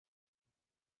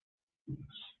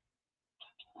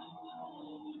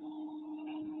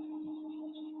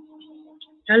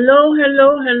Hello,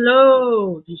 hello,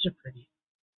 hello. These are pretty.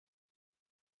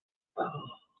 Oh.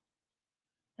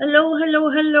 Hello, hello,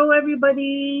 hello,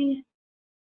 everybody.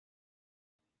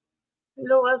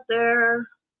 Hello out there.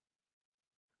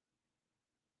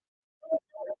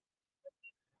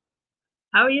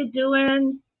 How are you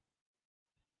doing?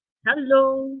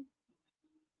 Hello.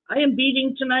 I am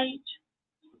beating tonight.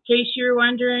 In case you're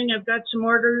wondering, I've got some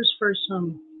orders for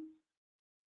some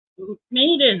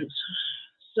maidens.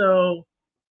 So,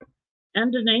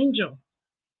 and an angel.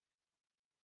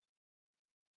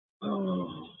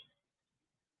 Oh,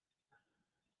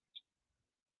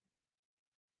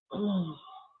 oh.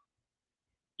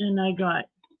 And I got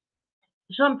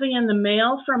something in the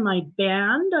mail from my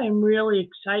band I'm really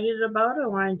excited about. I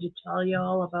wanted to tell you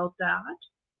all about that.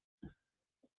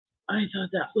 I thought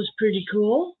that was pretty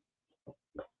cool.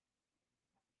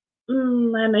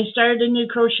 And I started a new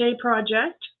crochet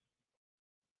project.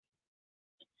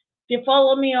 If you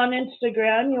follow me on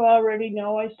Instagram, you already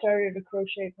know I started a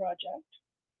crochet project.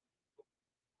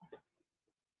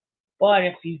 But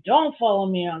if you don't follow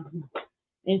me on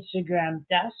Instagram,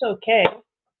 that's okay.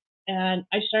 And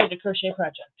I started a crochet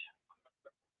project.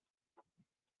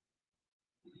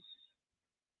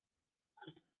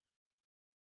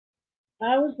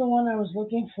 I was the one I was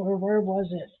looking for. Where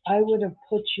was it? I would have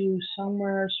put you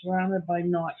somewhere surrounded by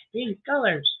not pink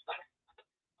colors.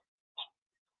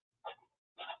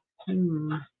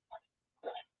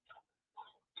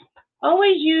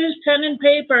 Always use pen and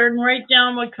paper and write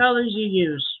down what colors you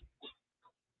use.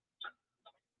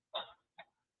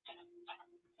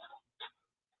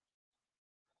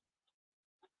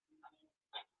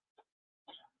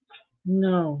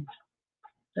 No,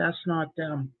 that's not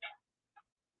them.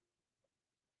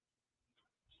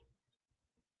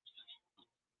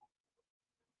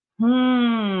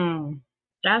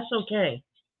 That's okay.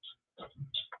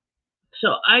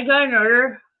 So I got an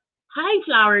order. Hi,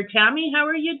 Flower Tammy. How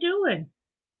are you doing?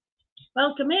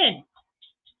 Welcome in.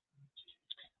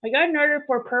 I got an order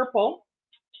for purple.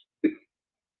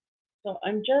 So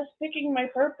I'm just picking my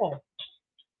purple.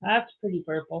 That's pretty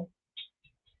purple.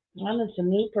 And it's a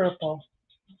new purple.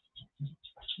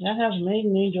 I haven't made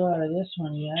an angel out of this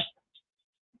one yet.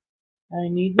 I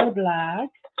need my black.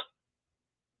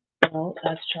 No,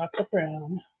 that's chocolate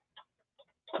brown.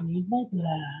 I need my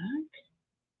black.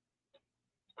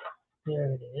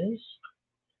 There it is.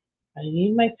 I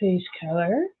need my face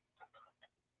color.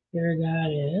 There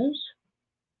that is.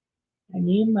 I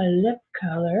need my lip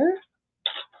color.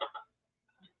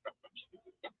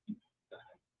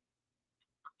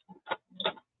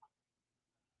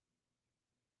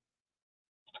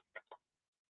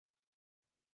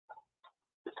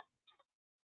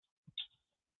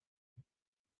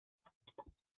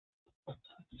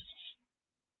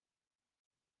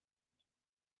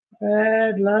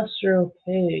 Red, luster,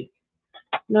 opaque.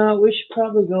 No, we should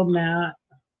probably go matte.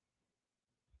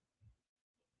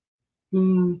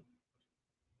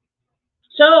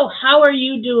 So, how are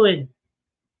you doing,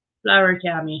 Flower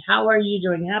Tammy? How are you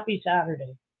doing? Happy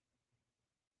Saturday.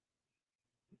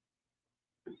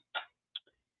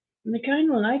 And I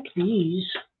kind of like these.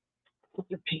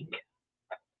 They're pink.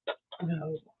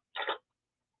 No.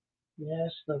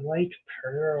 Yes, the white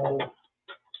pearl.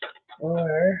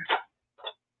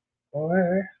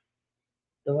 Or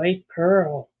the white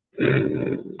pearl.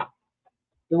 The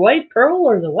white pearl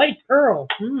or the white pearl?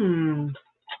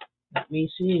 Let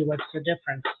me see. What's the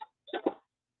difference?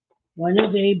 One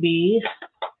is AB.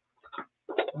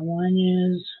 One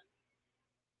is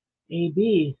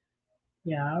AB.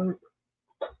 Yeah.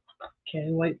 Okay,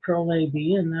 white pearl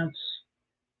AB, and that's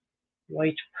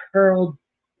white pearl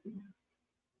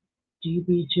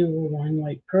DB201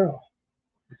 white pearl.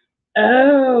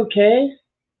 Oh, okay.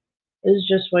 This is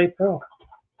just white pearl.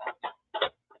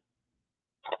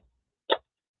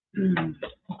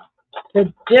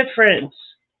 The difference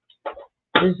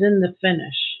is in the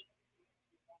finish.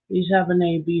 These have an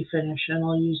AB finish, and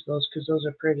I'll use those because those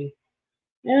are pretty.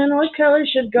 And what color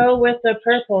should go with the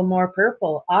purple? More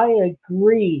purple. I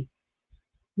agree.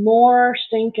 More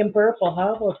stinking purple.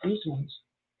 How about these ones?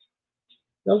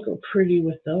 They'll go pretty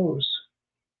with those.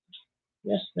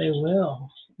 Yes, they will.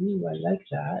 Ooh, I like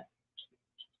that.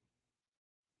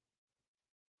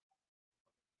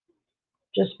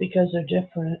 Just because they're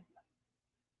different.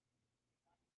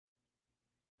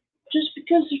 Just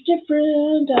because they're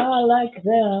different, I like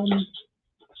them.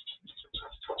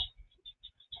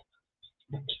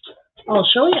 I'll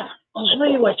show you. I'll show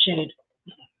you what shade.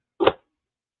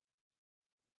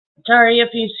 Sorry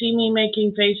if you see me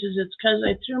making faces. It's because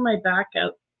I threw my back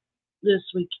out this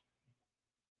week.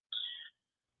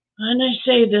 And I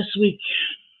say this week.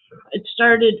 It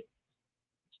started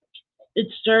it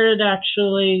started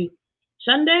actually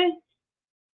Sunday,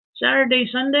 Saturday,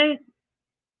 Sunday.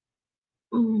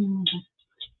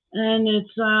 And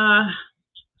it's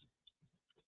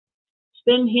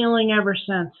been healing ever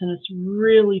since, and it's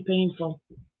really painful.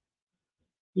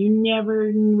 You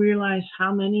never realize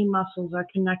how many muscles are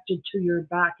connected to your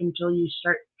back until you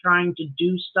start trying to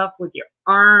do stuff with your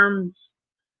arms,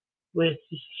 with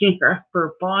your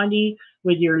upper body,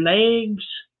 with your legs.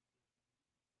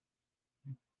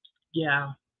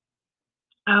 Yeah.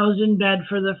 I was in bed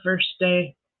for the first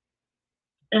day,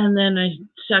 and then the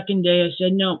second day I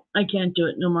said, no, I can't do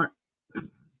it no more.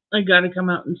 I got to come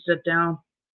out and sit down,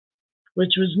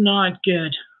 which was not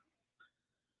good.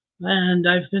 And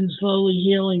I've been slowly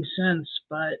healing since,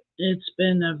 but it's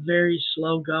been a very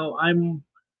slow go. I'm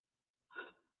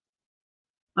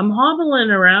hobbling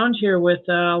around here with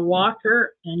a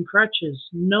walker and crutches.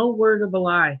 No word of a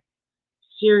lie.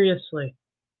 Seriously.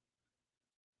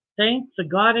 Thank the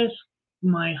goddess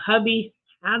my hubby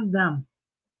had them.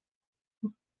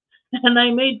 And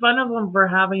I made fun of him for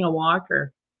having a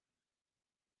walker.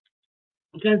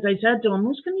 Because I said to him,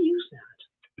 who's going to use that?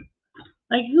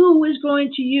 Like, who is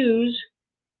going to use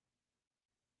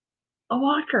a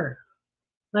walker?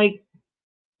 Like,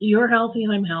 you're healthy,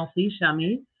 I'm healthy,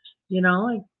 Sammy. You know,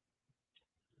 like,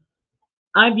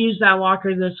 I've used that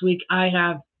walker this week. I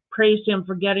have praised him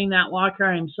for getting that walker.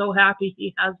 I'm so happy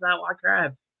he has that walker.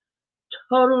 I've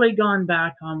totally gone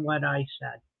back on what I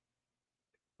said.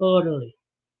 Totally.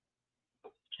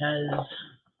 Because,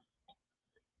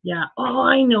 yeah. Oh,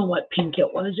 I know what pink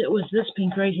it was. It was this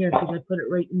pink right here because I put it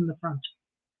right in the front.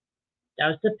 That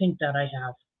was the pink that I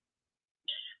have.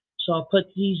 So I'll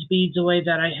put these beads away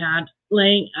that I had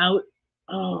laying out.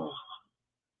 Oh.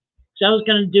 So I was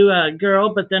going to do a girl,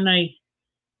 but then I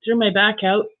threw my back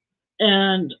out.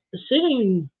 And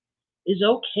sitting is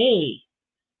okay,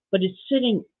 but it's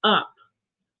sitting up.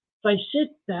 If I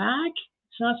sit back,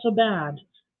 it's not so bad.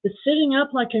 But sitting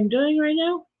up like I'm doing right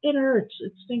now, it hurts.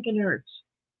 It stinking hurts.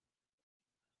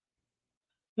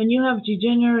 And you have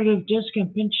degenerative disc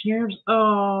and pinched nerves?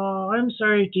 Oh, I'm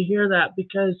sorry to hear that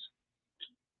because,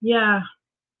 yeah,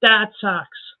 that sucks.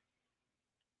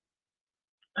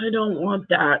 I don't want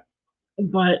that.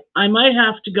 But I might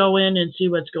have to go in and see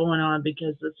what's going on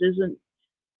because this isn't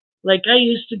like I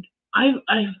used to. I've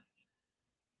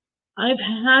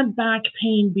had back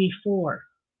pain before.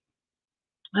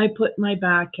 I put my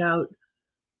back out.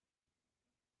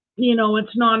 You know,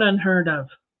 it's not unheard of.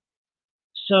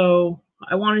 So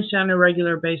I want to say on a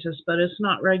regular basis, but it's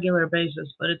not regular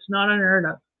basis, but it's not unheard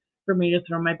of for me to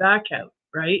throw my back out,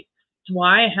 right? It's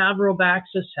why I have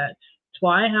Robaxis set. It's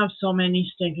why I have so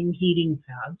many stinking heating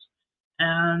pads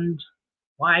and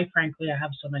why, frankly, I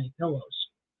have so many pillows.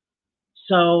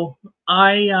 So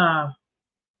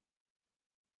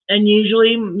and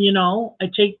usually, you know, I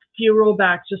take a few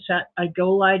Robaxis set, I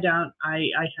go lie down, I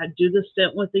do the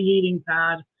stint with the heating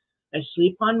pad, I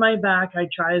sleep on my back. I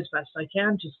try as best I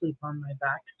can to sleep on my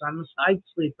back because I'm a side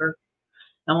sleeper.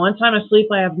 And once I'm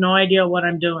asleep, I have no idea what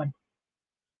I'm doing.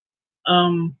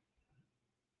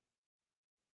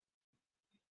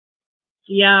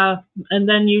 Yeah, and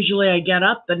then usually I get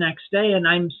up the next day and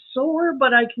I'm sore,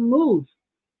 but I can move.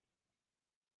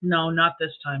 No, not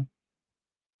this time.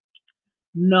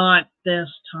 Not this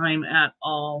time at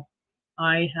all.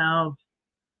 I have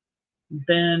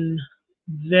been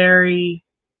very,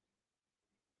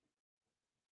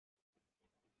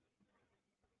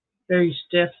 very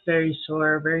stiff, very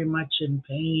sore, very much in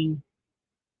pain.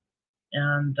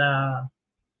 And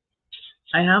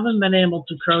I haven't been able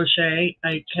to crochet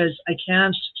because I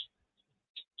can't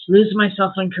lose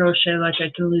myself in crochet like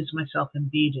I can lose myself in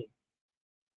beading.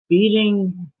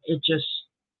 Beading, it just,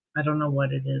 I don't know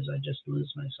what it is. I just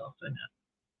lose myself in it.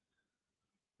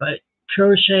 But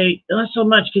crochet, not so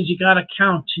much because you got to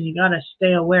count and you got to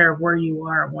stay aware of where you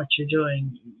are and what you're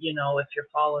doing, you know, if you're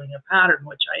following a pattern,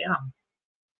 which I am.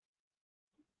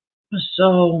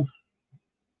 So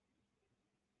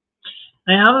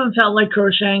I haven't felt like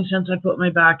crocheting since I put my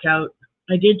back out.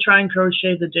 I did try and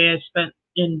crochet the day I spent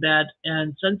in bed,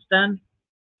 and since then,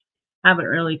 haven't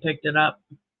really picked it up.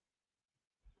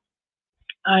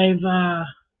 I've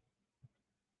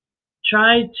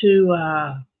tried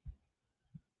to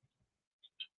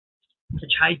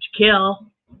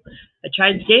kill. I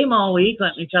tried the game all week.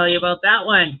 Let me tell you about that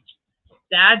one.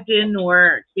 That didn't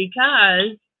work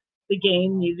because the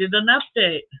game needed an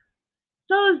update.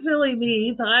 So silly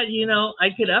me thought, you know, I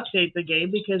could update the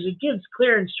game because it gives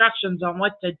clear instructions on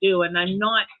what to do, and I'm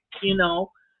not, you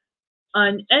know,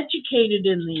 uneducated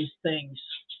in these things.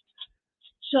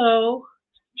 So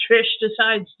Trish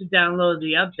decides to download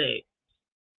the update.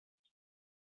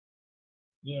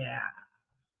 Yeah.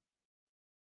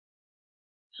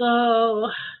 So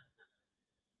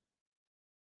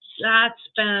I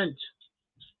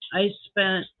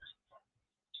spent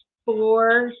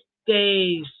 4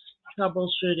 days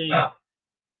troubleshooting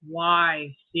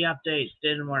why the update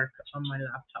didn't work on my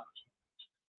laptop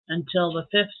until the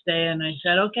 5th day, and I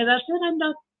said, okay, that's it, I'm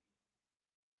done,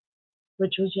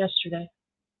 which was yesterday.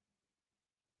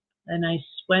 And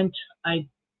I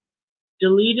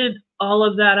deleted all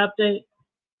of that update,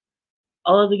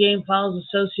 all of the game files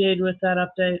associated with that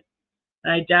update.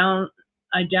 I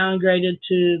downgraded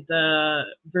to the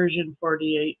version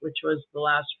 48, which was the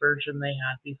last version they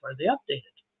had before they updated.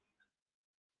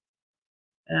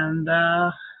 And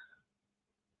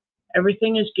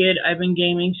everything is good. I've been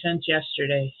gaming since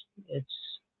yesterday.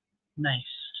 It's nice.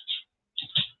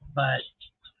 But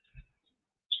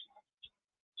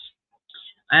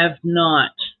I have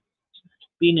not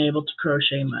been able to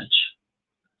crochet much.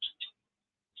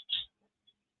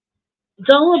 It's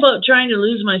all about trying to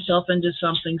lose myself into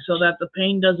something so that the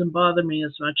pain doesn't bother me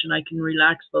as much and I can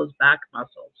relax those back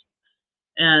muscles.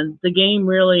 And the game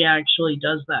really actually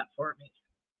does that for me.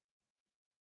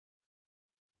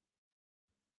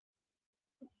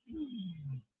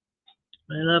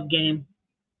 I love game.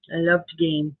 I love to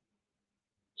game.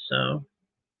 So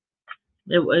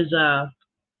it was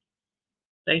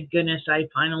thank goodness I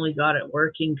finally got it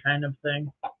working kind of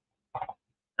thing.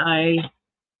 I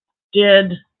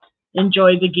did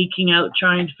enjoy the geeking out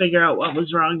trying to figure out what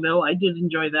was wrong though. I did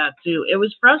enjoy that too. It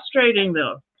was frustrating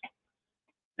though.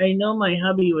 I know my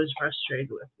hubby was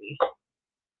frustrated with me.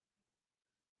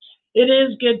 It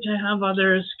is good to have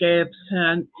other escapes,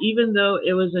 and even though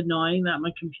it was annoying that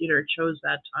my computer chose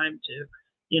that time to,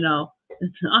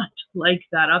 it's not like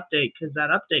that update, because that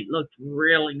update looked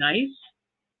really nice.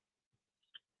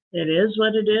 It is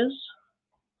what it is,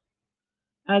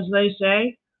 as they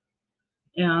say,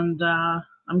 and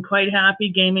I'm quite happy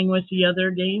gaming with the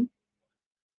other game.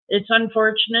 It's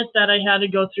unfortunate that I had to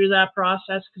go through that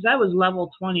process, because I was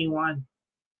level 21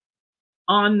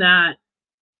 on that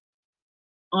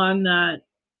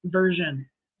version.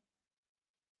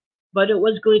 But it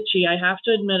was glitchy. I have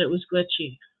to admit it was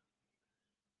glitchy.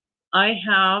 I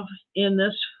have, in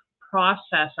this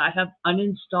process, I have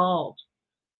uninstalled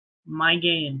my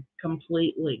game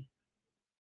completely.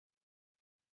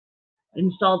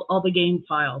 Installed all the game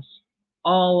files.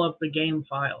 All of the game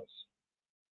files.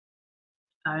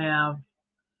 I have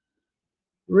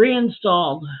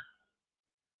reinstalled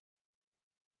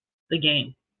the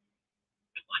game.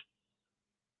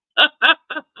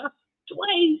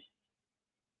 Twice.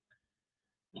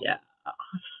 Yeah.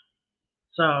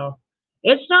 So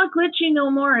it's not glitchy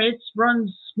no more. It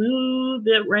runs smooth.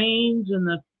 It rains, and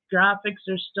the graphics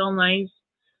are still nice,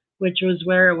 which was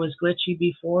where it was glitchy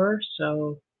before.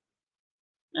 So,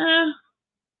 and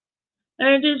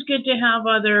it is good to have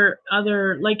other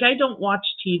like, I don't watch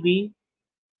TV.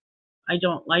 I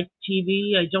don't like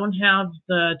TV. I don't have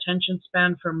the attention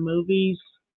span for movies.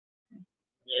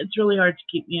 It's really hard to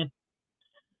keep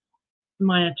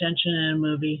my attention in a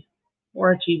movie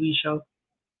or a TV show.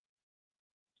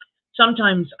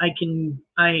 Sometimes I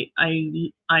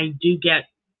do get,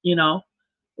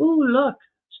 ooh, look,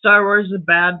 Star Wars The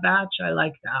Bad Batch. I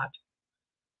like that.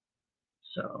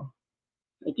 So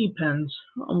it depends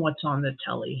on what's on the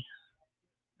telly,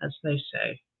 as they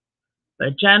say.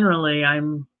 But generally,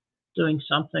 I'm doing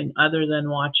something other than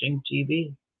watching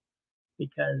TV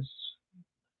because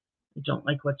I don't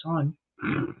like what's on.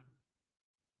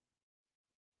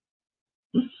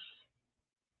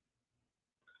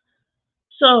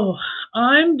 So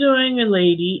I'm doing a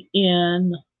lady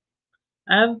in.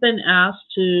 I've been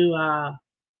asked to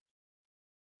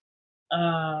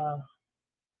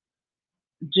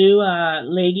do a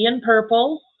lady in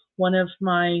purple, one of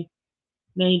my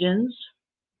maidens.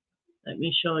 Let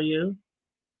me show you.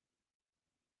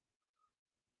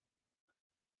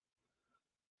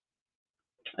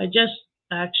 I just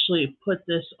actually put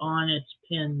this on its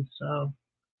pin, so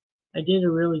I did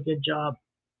a really good job.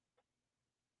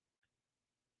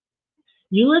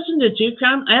 You listen to True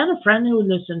Crime? I had a friend who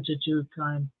listened to True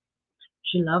Crime.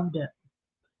 She loved it.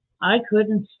 I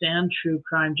couldn't stand true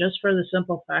crime just for the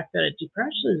simple fact that it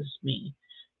depresses me,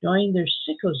 knowing there's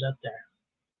sickos out there.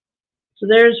 So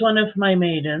there's one of my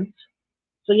maidens.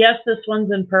 So yes, this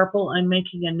one's in purple. I'm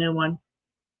making a new one.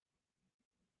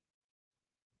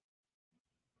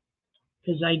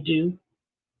 Because I do.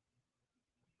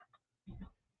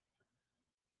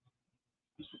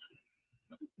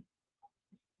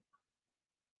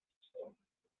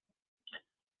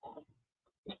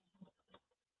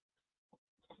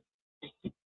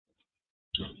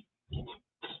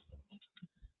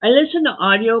 I listen to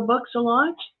audiobooks a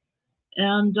lot,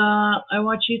 and I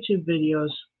watch YouTube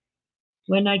videos.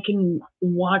 when I can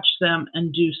watch them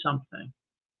and do something.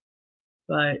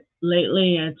 But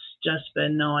lately it's just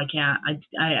been no, I can't.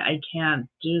 I can't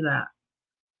do that.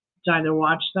 It's either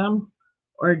watch them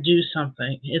or do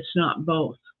something. It's not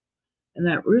both. And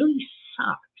that really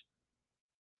sucks.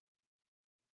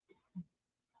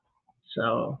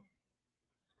 So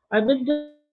I've been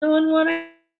doing what I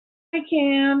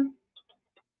can.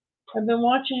 I've been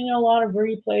watching a lot of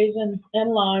replays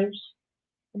and lives.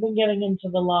 I've been getting into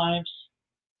the lives.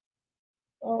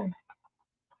 Oh,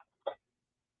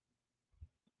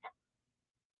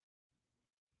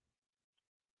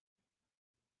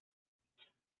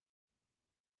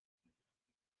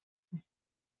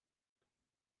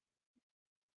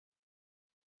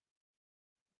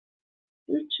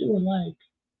 they're two alike.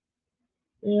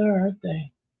 They are, aren't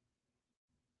they?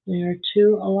 They are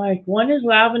two alike. One is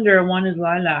lavender and one is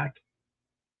lilac.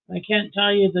 I can't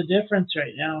tell you the difference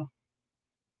right now.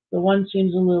 The one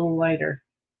seems a little lighter.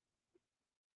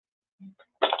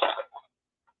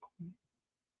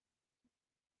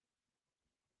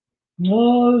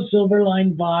 Oh,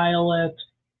 Silverline Violet.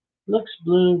 Looks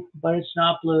blue, but it's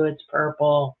not blue. It's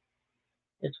purple.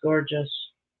 It's gorgeous.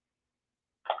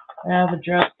 I have a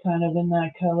dress kind of in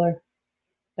that color.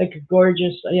 Like a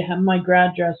gorgeous. My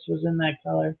grad dress was in that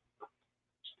color.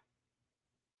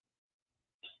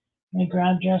 My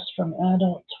grad dress from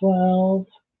Adult 12.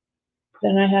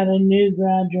 Then I had a new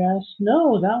grad dress.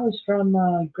 No, that was from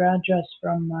grad dress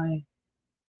from my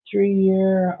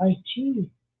 3-year IT.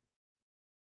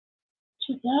 That's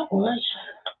what that was.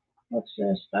 What's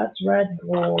this? That's red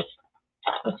gold.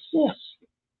 What's this?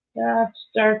 That's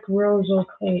dark rose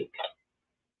opaque.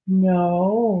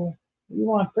 No, you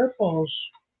want purples.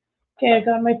 Okay, I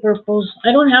got my purples.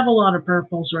 I don't have a lot of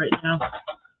purples right now,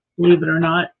 believe it or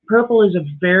not. Purple is a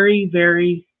very,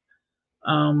 very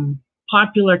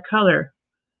popular color,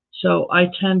 so I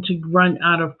tend to run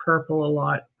out of purple a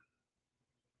lot.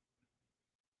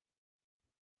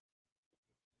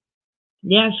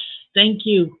 Yes, thank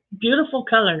you. Beautiful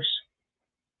colors.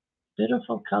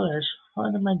 Beautiful colors.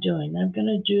 What am I doing? I'm going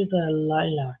to do the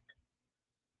lilac.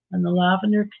 And the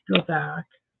lavender can go back.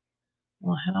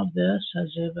 I'll have this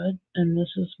as Vivid, and this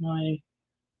is my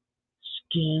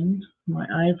skin, my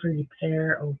ivory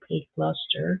pear opaque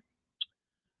luster.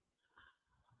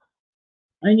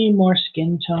 I need more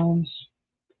skin tones.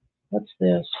 What's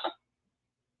this?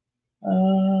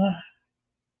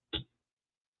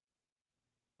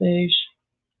 Beige.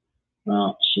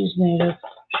 Well, she's native.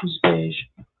 She's beige.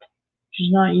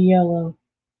 She's not yellow,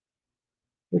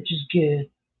 which is good.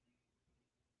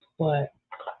 But,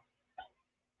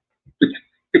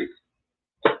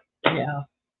 yeah,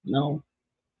 no.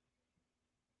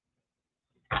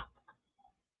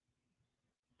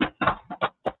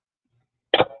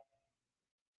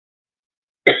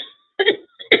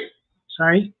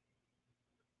 Sorry.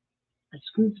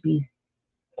 Excuse me.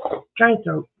 Dry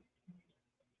throat.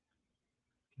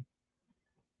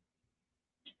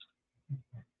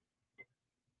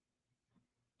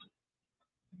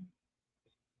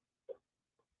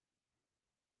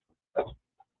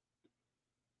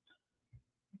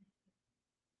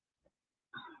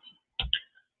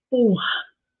 Oh.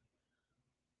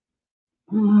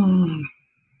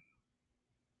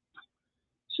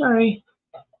 Sorry.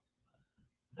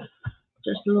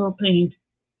 Just a little pain.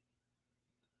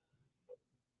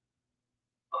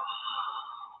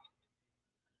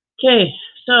 Okay,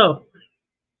 so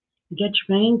get your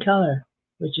main color,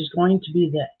 which is going to be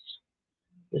this.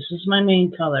 This is my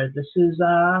main color. This is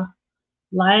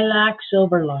lilac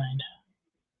silverline.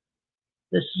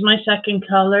 This is my second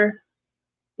color.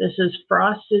 This is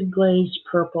frosted glazed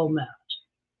purple matte.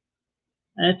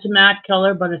 And it's a matte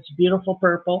color, but it's beautiful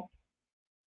purple.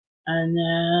 And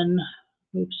then,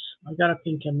 oops, I got a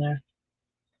pink in there.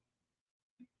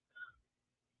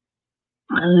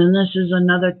 And then this is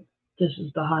another, this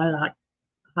is the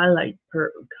highlight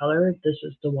color. This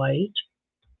is the white.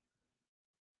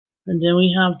 And then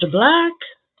we have the black.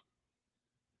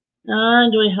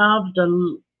 And we have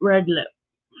the red lip.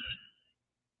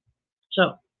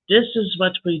 So this is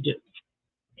what we do.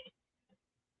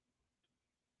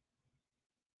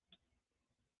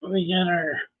 We get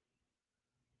our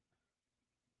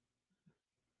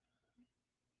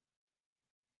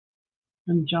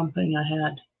I'm jumping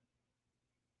ahead.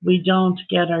 We don't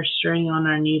get our string on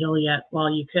our needle yet. Well,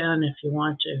 you can if you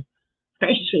want to.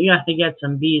 First, we got to get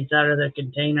some beads out of the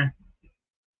container.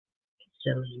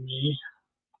 Silly me.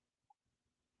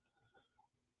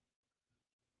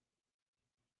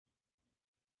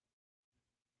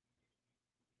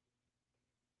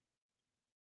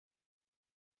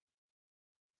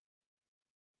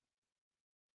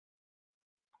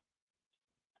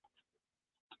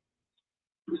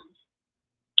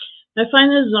 I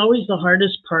find that is always the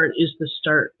hardest part is the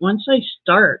start. Once I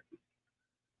start,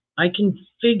 I can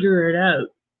figure it out.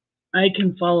 I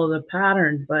can follow the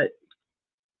pattern, but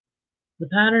the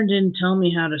pattern didn't tell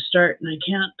me how to start, and I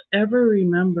can't ever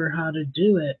remember how to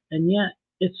do it. And yet,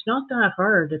 it's not that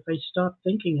hard if I stop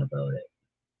thinking about it.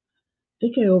 I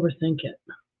think I overthink it.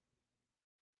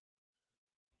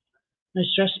 I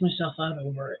stress myself out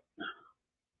over it.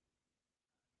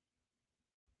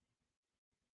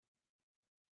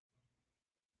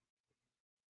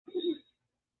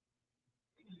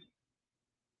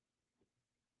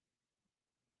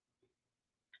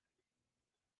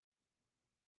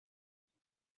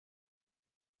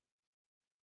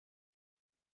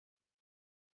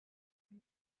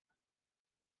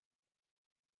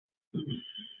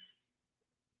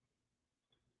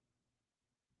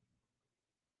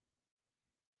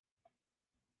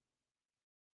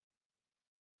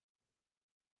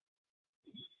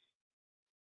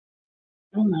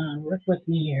 Come on, work with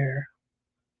me here.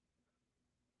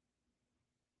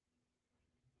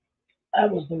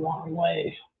 That was the wrong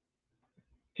way.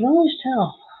 You can always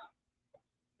tell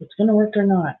if it's going to work or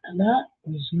not. And that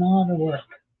was not a work.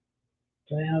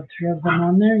 Do I have 3 of them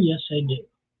on there? Yes, I do.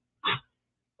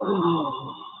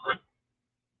 Oh.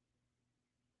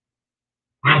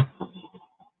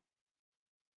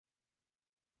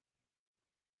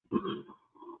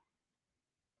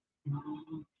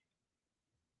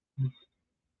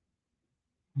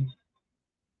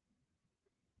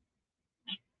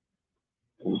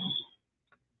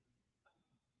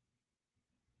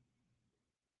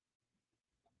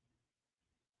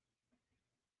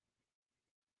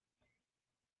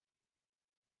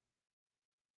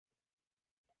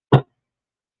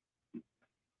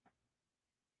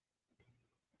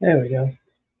 There we go.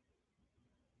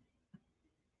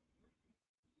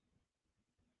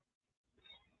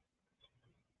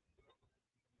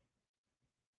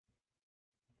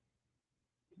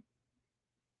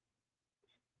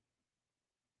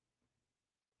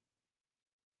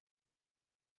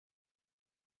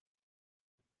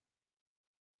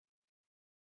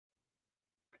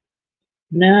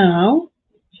 Now,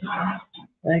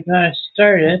 I got it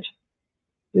started.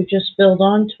 We just build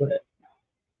onto it.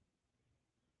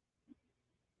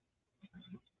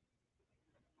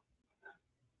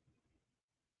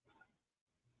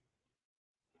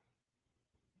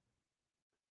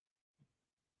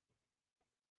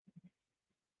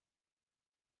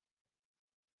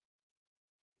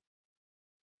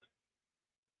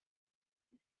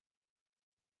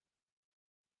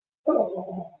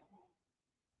 Oh.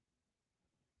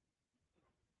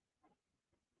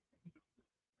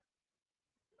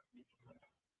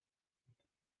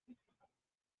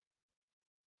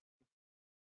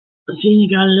 See, you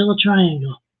got a little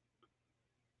triangle.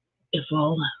 If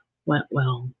all went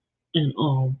well, and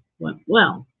all went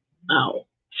well. Ow.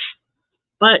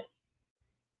 But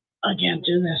I can't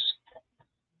do this.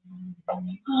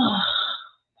 Oh,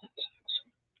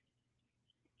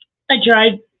 I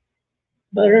tried,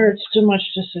 but it hurts too much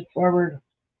to sit forward.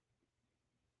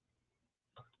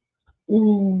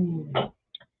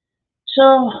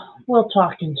 So we'll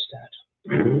talk instead.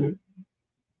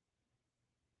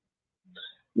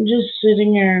 I'm just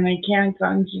sitting here and I can't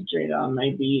concentrate on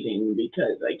my beating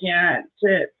because I can't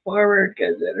sit forward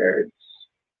because it hurts.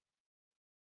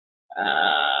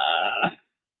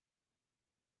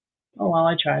 Oh well,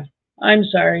 I tried. I'm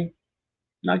sorry.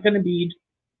 Not gonna bead.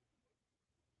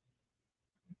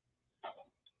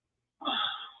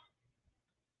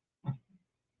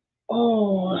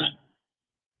 Oh,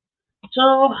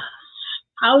 so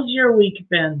how's your week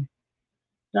been?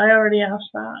 Did I already ask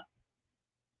that?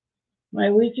 My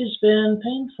week has been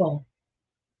painful.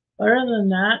 Other than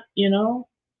that,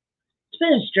 it's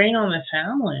been a strain on the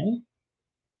family.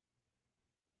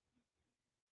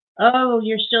 Oh,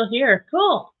 you're still here.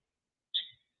 Cool.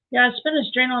 Yeah, it's been a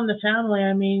strain on the family.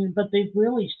 I mean, but they've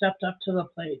really stepped up to the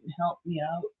plate and helped me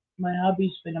out. My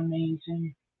hubby's been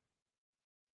amazing.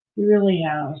 He really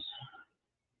has.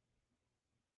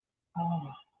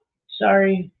 Oh,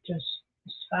 sorry, just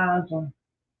spasm.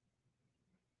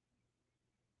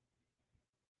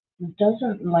 It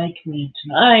doesn't like me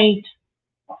tonight.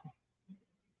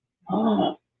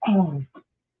 Oh,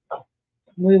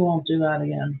 we won't do that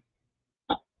again.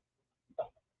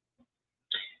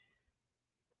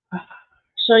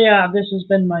 So yeah, this has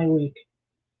been my week.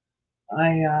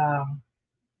 I've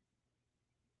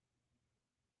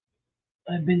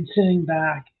been sitting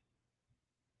back.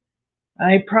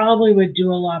 I probably would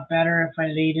do a lot better if I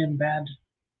laid in bed.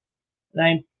 And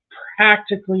I'm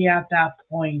practically at that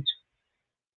point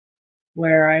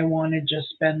where I want to just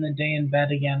spend the day in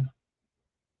bed again.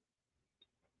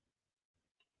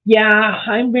 Yeah,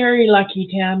 I'm very lucky,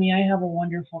 Tammy. I have a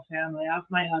wonderful family. I have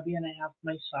my hubby and I have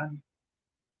my son.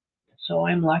 So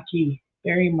I'm lucky,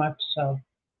 very much so.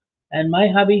 And my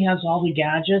hubby has all the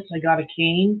gadgets. I got a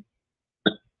cane.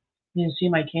 You can see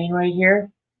my cane right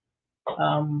here.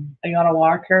 I got a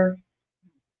walker.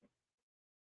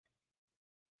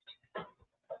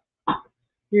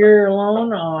 You're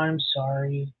alone? Oh, I'm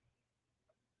sorry.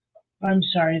 I'm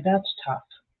sorry. That's tough.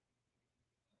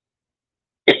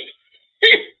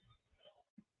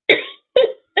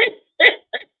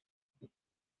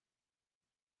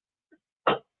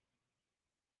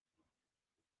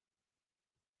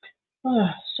 Oh,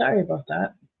 sorry about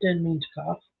that. Didn't mean to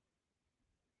cough.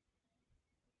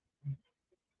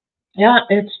 Yeah,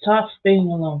 it's tough being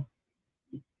alone.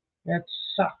 That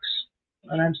sucks.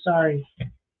 And I'm sorry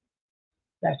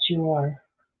that you are.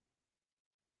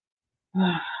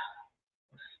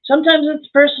 Sometimes it's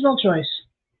personal choice.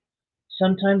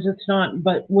 Sometimes it's not.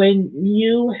 But when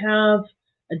you have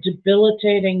a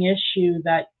debilitating issue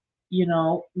that,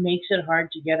 makes it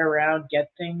hard to get around, get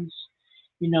things,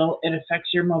 it affects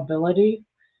your mobility,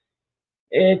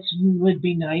 it would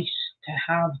be nice to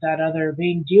have that other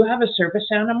being. Do you have a service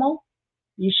animal?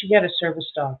 You should get a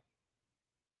service dog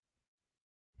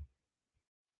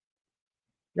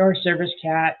or a service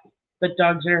cat. But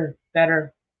dogs are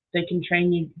better. They can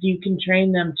train you. You can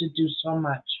train them to do so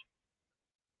much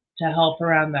to help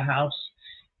around the house.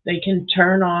 They can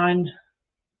turn on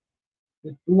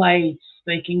the lights.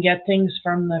 They can get things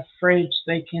from the fridge.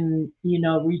 They can,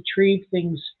 retrieve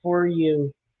things for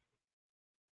you.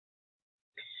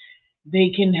 They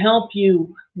can help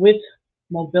you with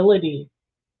mobility.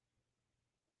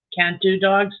 Can't do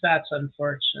dogs? That's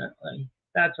unfortunate.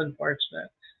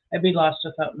 I'd be lost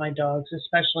without my dogs,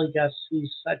 especially Gus.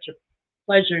 He's such a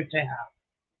pleasure to have.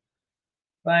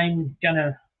 But I'm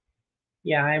gonna,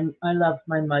 yeah, I love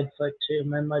my Mudfoot too.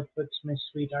 My Mudfoot's my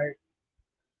sweetheart.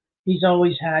 He's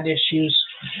always had issues.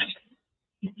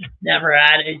 Never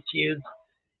had issues.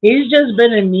 He's just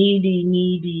been a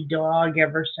needy dog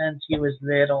ever since he was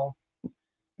little.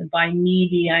 And by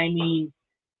needy, I mean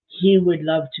he would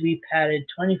love to be petted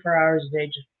 24 hours a day.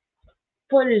 Just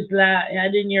put his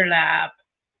head in your lap.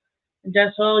 And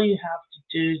that's all you have to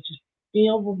do. Just be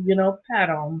able, pat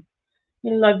him.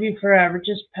 He'll love you forever.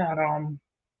 Just pat him.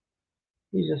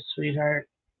 He's a sweetheart.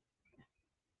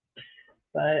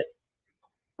 But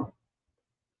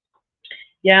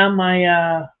yeah,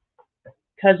 my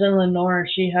cousin Lenore,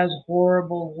 she has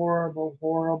horrible,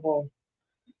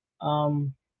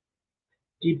 um,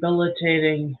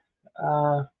 debilitating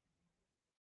uh,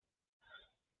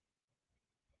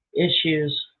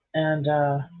 issues. And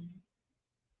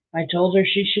I told her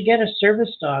she should get a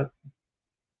service dog.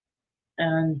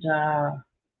 And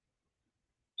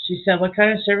she said, "What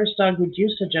kind of service dog would you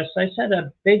suggest?" I said,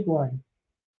 "A big one,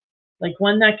 like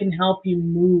one that can help you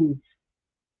move,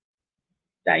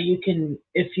 that you can,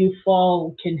 if you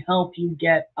fall, can help you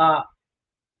get up,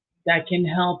 that can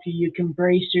help you, you can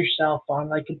brace yourself on,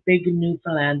 like a big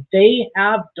Newfoundland." They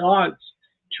have dogs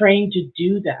trained to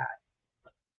do that.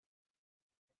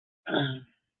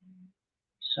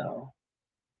 So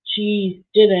she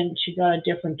didn't. She got a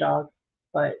different dog,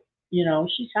 but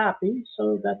she's happy,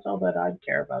 so that's all that I'd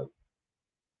care about.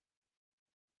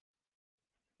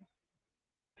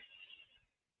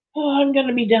 Oh, I'm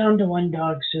gonna be down to one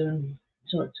dog soon,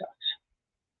 so it sucks.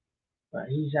 But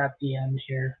he's at the end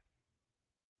here.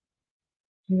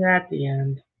 He's at the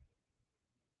end.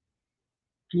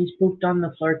 He's pooped on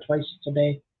the floor twice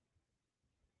today.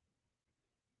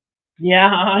 Yeah,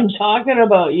 I'm talking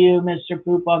about you, Mr.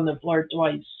 Poop on the floor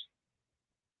twice.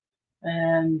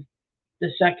 And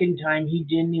the second time he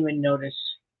didn't even notice.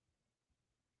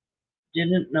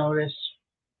 Didn't notice.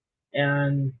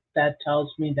 And that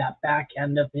tells me that back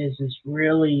end of his is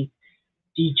really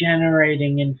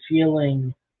degenerating and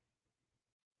feeling.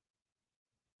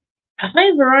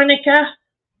 Hi, Veronica.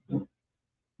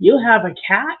 You have a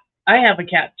cat? I have a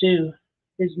cat too.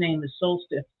 His name is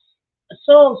Solstice.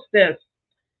 Solstice.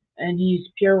 And he's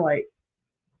pure white.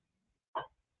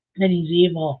 And he's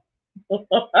evil.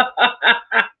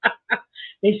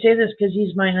 They say this because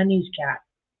he's my honey's cat.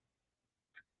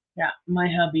 Yeah, my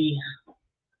hubby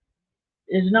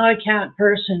is not a cat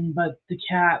person, but the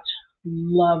cat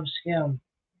loves him.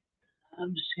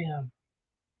 Loves him.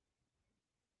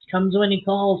 Comes when he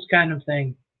calls, kind of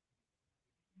thing.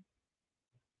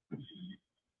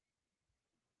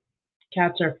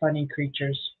 Cats are funny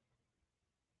creatures.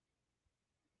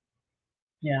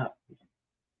 Yeah.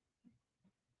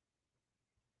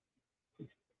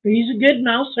 But he's a good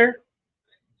mouser.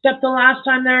 Except the last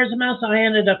time there was a mouse, I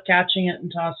ended up catching it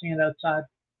and tossing it outside.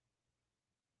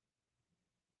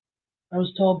 I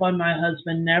was told by my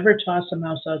husband, never toss a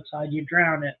mouse outside, you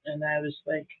drown it. And I was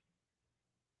like,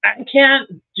 I can't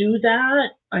do that.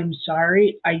 I'm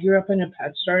sorry. I grew up in a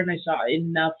pet store and I saw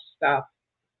enough stuff.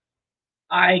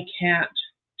 I can't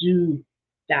do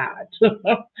that.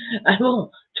 I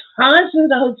will toss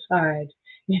it outside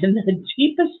in the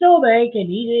deepest snowbank, and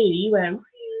he went,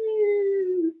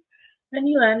 "Whew," and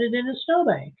he landed in a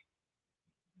snowbank.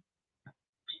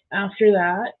 After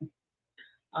that,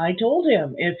 I told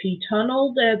him if he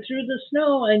tunneled through the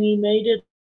snow and he made it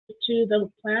to the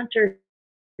planter,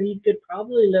 he could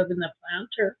probably live in the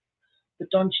planter. But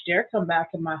don't you dare come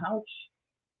back in my house,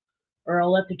 or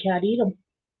I'll let the cat eat him.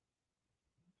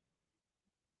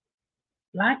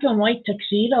 Black and white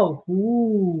tuxedo.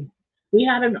 Ooh. We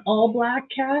had an all black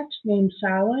cat named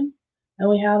Samhain, and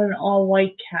we had an all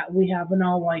white cat. We have an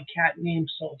all white cat named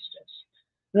Solstice.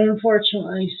 But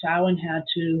unfortunately, Samhain had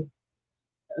to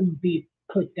be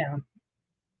put down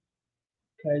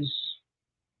because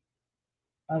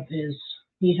of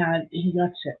he got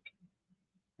sick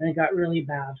and it got really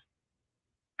bad.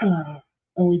 And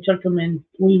we took him in.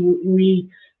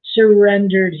 We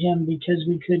surrendered him because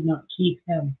we could not keep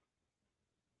him.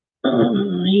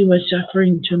 He was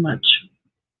suffering too much.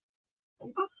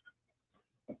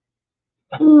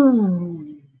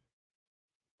 And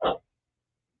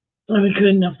we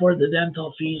couldn't afford the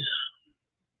dental fees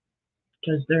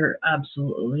because they're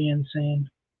absolutely insane.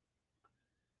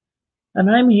 And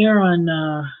I'm here on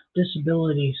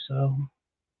disability, so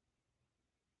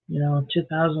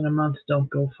 $2,000 a month don't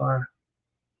go far.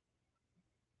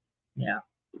 Yeah.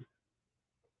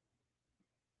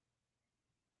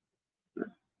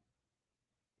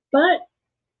 But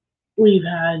we've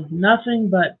had nothing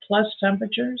but plus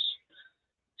temperatures.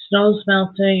 Snow's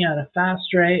melting at a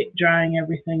fast rate, drying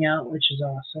everything out, which is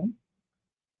awesome.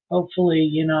 Hopefully,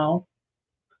 the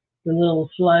little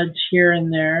floods here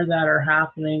and there that are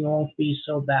happening won't be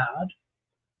so bad.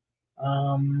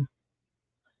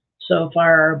 So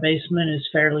far, our basement is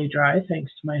fairly dry,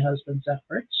 thanks to my husband's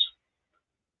efforts.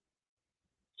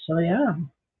 So yeah,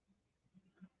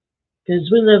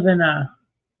 because we live in a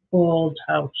old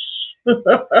house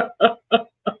that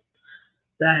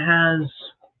has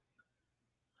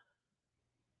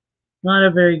not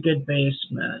a very good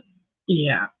basement.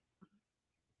 Yeah,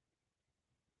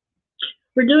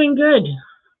 we're doing good.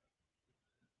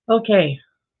 Okay,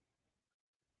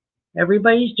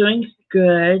 everybody's doing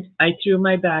good. I threw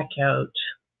my back out,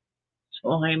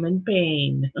 so I'm in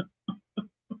pain.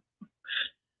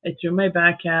 I threw my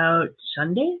back out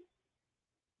Saturday,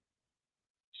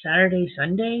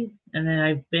 Sunday, and then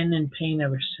I've been in pain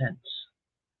ever since.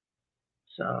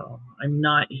 So I'm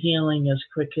not healing as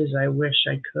quick as I wish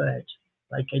I could,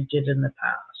 like I did in the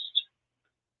past.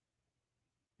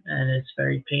 And it's a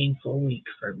very painful week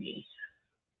for me.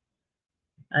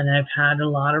 And I've had a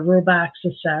lot of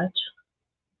Robaxacet.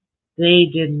 They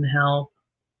didn't help.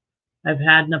 I've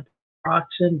had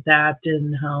naproxen. That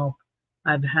didn't help.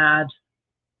 I've had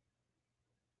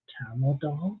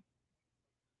Tramadol.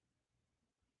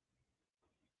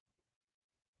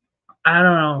 I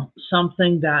don't know,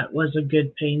 something that was a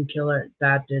good painkiller.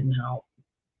 That didn't help.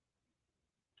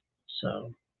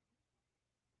 So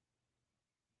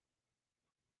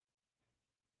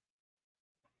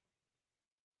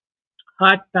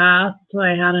hot bath. I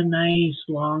had a nice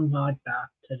long hot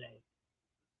bath today,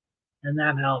 and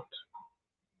that helped.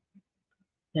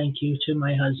 Thank you to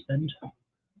my husband,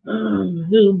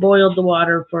 who boiled the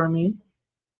water for me.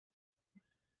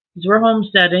 Because we're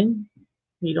homesteading.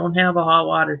 We don't have a hot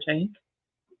water tank.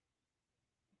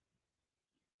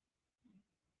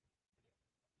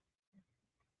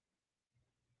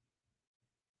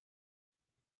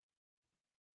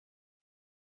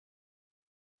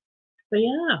 But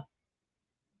yeah,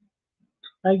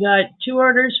 I got 2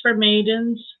 orders for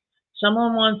maidens.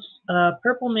 Someone wants a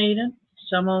purple maiden.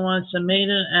 Someone wants a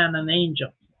maiden and an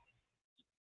angel.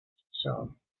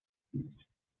 So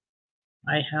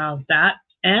I have that.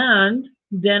 And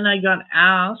then I got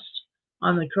asked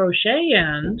on the crochet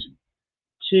end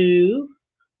to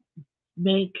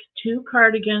make 2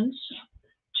 cardigans,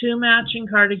 2 matching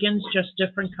cardigans, just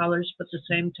different colors, but the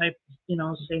same type,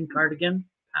 same cardigan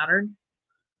pattern.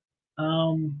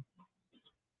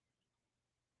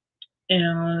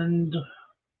 And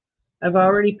I've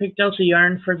already picked out the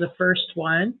yarn for the first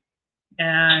one,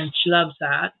 and she loves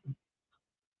that.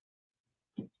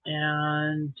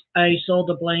 And I sold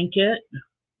a blanket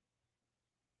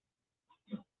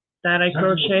that I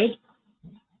crocheted.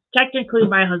 Technically,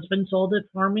 my husband sold it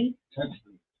for me.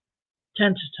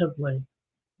 Tentatively.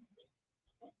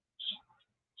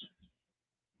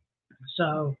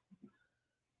 So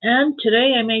And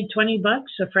today I made 20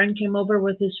 bucks. A friend came over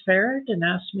with his ferret and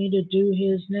asked me to do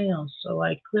his nails. So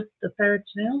I clipped the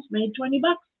ferret's nails, made 20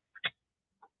 bucks.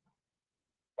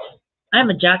 I'm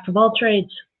a jack of all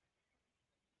trades.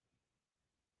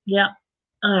 Yeah.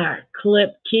 I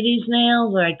clip kitty's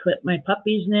nails. I clip my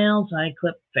puppy's nails. I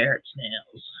clip ferret's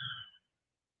nails.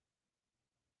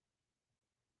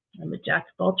 I'm a jack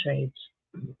of all trades.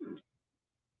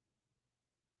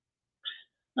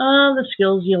 The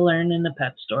skills you learn in the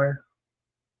pet store.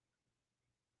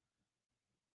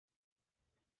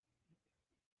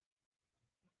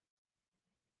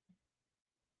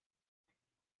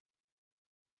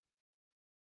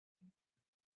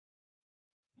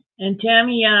 And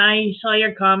Tammy, I saw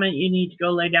your comment. You need to go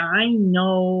lay down. I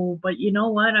know, but you know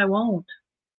what? I won't.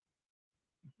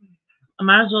 I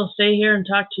might as well stay here and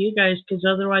talk to you guys because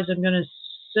otherwise I'm going to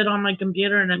sit on my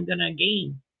computer and I'm going to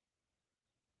game.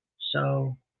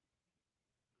 So,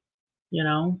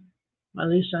 at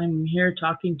least I'm here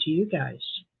talking to you guys.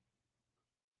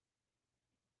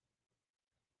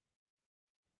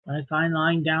 I find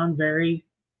lying down very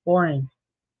boring.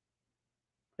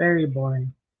 Very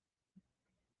boring.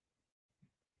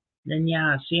 Then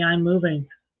yeah, see, I'm moving.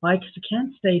 Why? Because I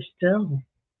can't stay still.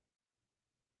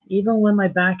 Even when my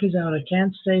back is out, I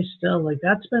can't stay still. Like,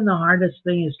 that's been the hardest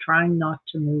thing, is trying not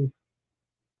to move.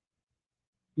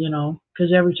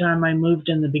 Because every time I moved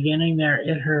in the beginning there,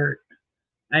 it hurt.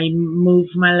 I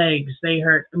moved my legs, they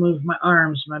hurt. I moved my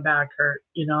arms, my back hurt.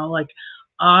 Like,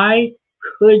 I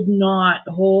could not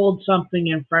hold something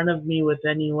in front of me with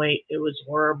any weight. It was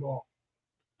horrible.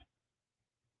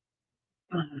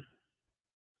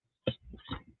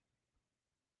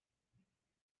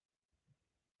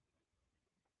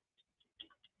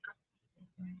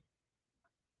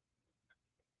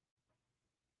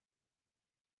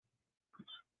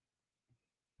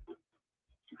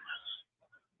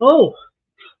 Oh,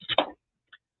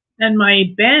 and my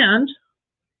band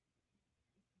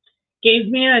gave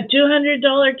me a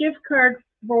 $200 gift card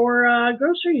for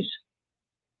groceries.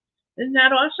 Isn't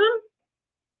that awesome?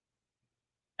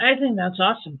 I think that's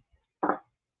awesome.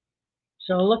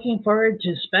 So looking forward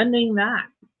to spending that.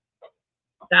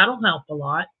 That'll help a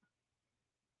lot.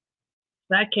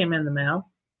 That came in the mail.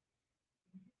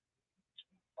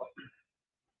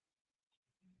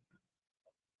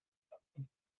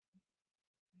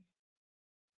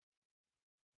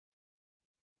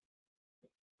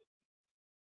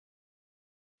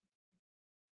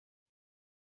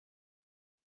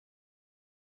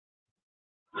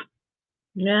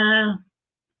 Yeah,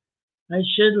 I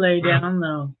should lay down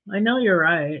though. I know you're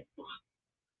right.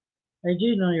 I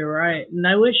do know you're right. And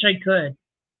I wish I could.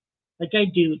 Like, I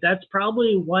do. That's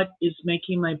probably what is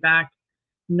making my back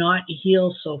not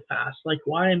heal so fast. Like,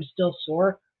 why I'm still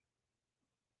sore.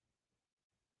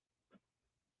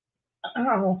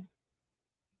 Oh,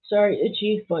 sorry,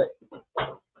 itchy foot.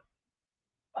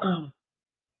 Oh,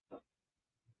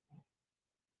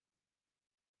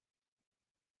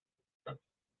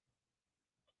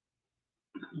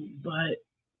 but,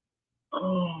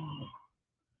 oh,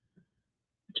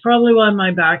 it's probably why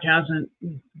my back hasn't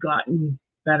gotten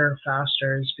better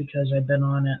faster, is because I've been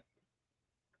on it.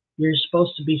 You're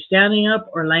supposed to be standing up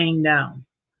or laying down.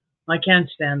 I can't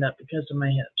stand up because of my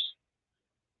hips.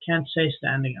 Can't say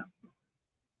standing up.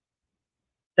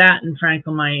 That and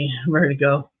Frankel, my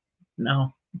vertigo.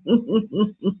 No.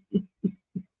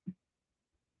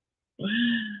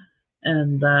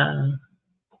 And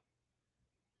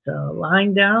so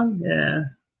lying down, yeah,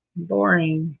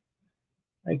 boring.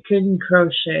 I couldn't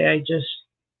crochet.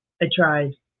 I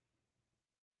tried.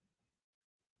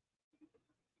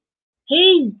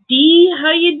 Hey Dee,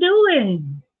 how you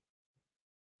doing?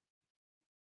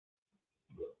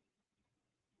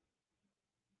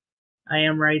 I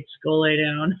am right. Go lay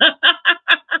down.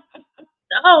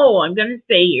 No, I'm gonna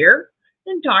stay here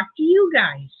and talk to you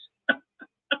guys.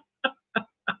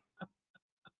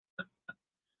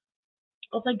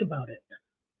 I'll think about it.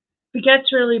 If it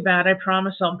gets really bad, I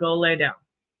promise I'll go lay down.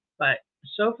 But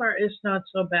so far, it's not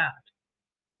so bad.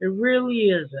 It really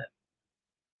isn't.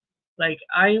 Like,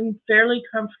 I'm fairly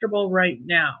comfortable right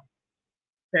now,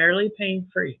 fairly pain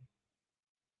free.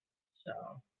 So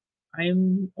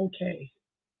I'm okay.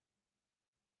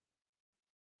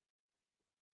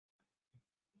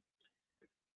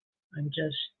 I'd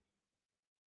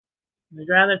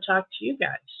rather talk to you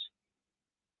guys.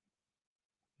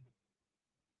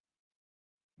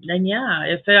 And yeah,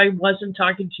 if I wasn't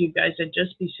talking to you guys, I'd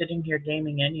just be sitting here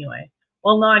gaming anyway.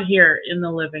 Well, not here in the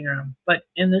living room, but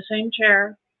in the same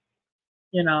chair,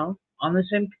 on the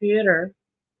same computer.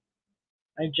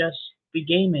 I'd just be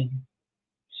gaming.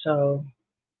 So,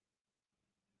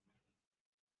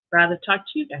 rather talk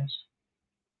to you guys.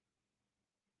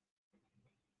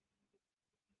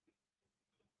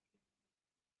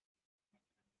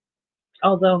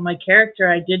 Although my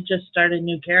character, I did just start a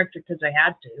new character because I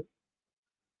had to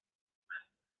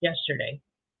yesterday.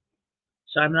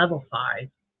 So I'm level 5.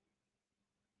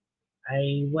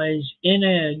 I was in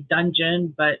a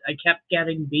dungeon, but I kept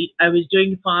getting beat. I was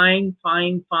doing fine,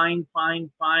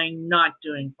 not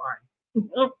doing fine.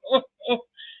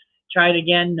 Tried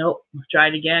again, nope.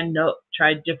 Tried again, nope.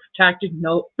 Tried different tactic,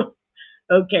 nope.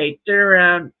 Okay, turn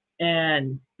around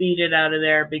and beat it out of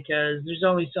there because there's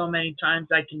only so many times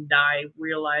I can die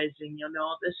realizing,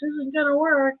 this isn't going to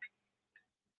work.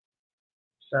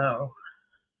 So,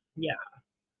 yeah,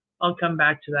 I'll come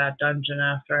back to that dungeon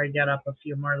after I get up a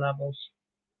few more levels.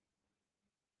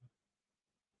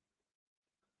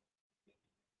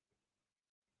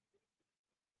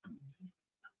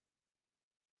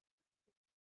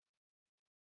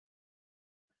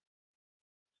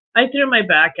 I threw my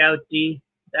back out, D.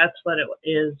 That's what it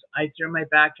is. I threw my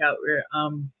back out.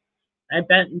 I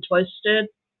bent and twisted.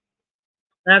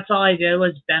 That's all I did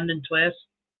was bend and twist.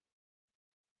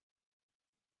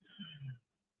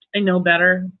 I know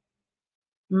better.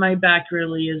 My back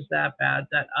really is that bad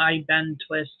that I bend,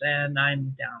 twist, and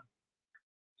I'm down.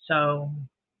 So,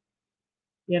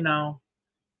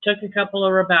 took a couple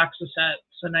of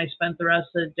Robaxosets, and I spent the rest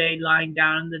of the day lying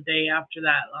down, and the day after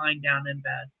that lying down in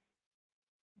bed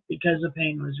because the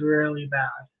pain was really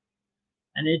bad,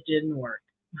 and it didn't work.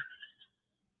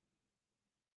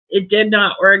 It did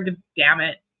not work, damn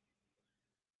it.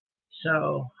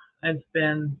 So I've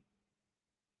been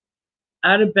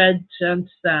out of bed since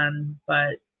then,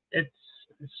 but it's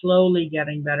slowly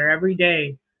getting better. Every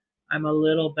day I'm a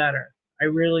little better. I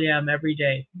really am every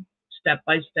day, step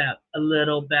by step, a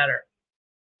little better.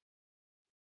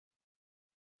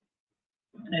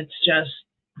 It's just,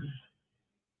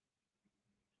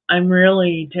 I'm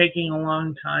really taking a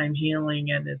long time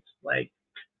healing, and it's like,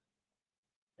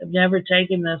 I've never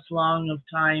taken this long of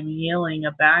time healing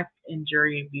a back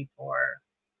injury before.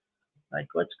 Like,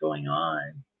 what's going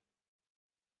on?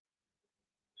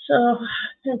 So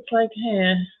it's like,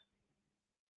 hey,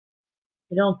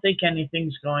 I don't think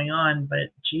anything's going on,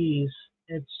 but geez,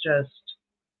 it's just,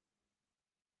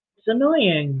 it's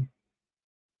annoying.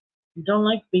 I don't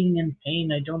like being in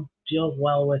pain. I don't deal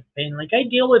well with pain. Like, I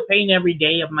deal with pain every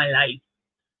day of my life.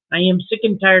 I am sick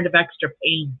and tired of extra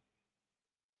pain,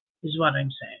 is what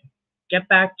I'm saying. Get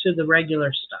back to the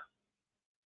regular stuff.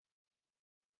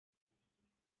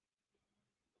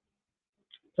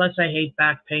 Plus, I hate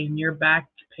back pain. Your back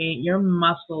pain, your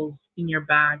muscles in your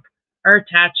back are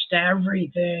attached to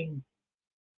everything.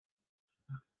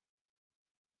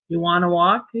 You want to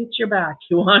walk? It's your back.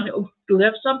 You want to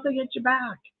lift something? It's your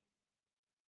back.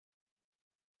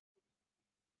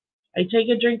 I take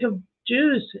a drink of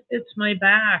juice. It's my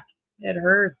back. It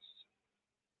hurts.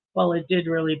 Well, it did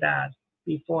really bad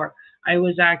before. I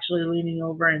was actually leaning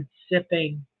over and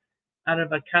sipping out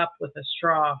of a cup with a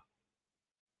straw,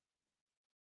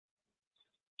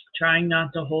 trying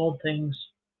not to hold things,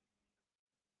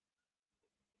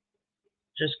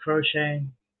 just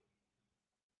crocheting.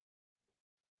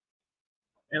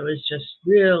 It was just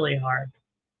really hard.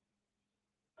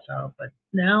 So, but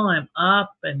now I'm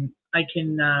up and I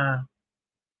can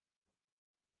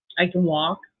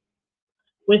walk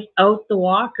without the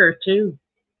walker too.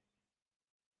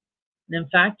 And in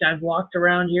fact, I've walked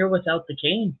around here without the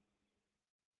cane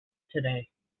today.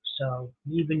 So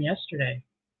even yesterday.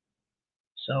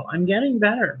 So I'm getting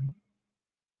better.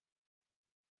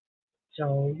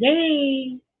 So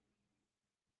yay!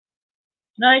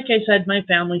 Like I said, my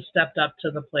family stepped up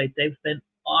to the plate. They've been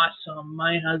awesome.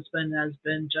 My husband has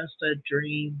been just a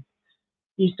dream.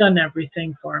 He's done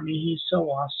everything for me. He's so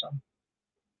awesome.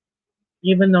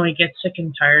 Even though he gets sick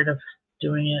and tired of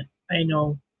doing it, I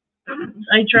know.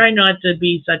 I try not to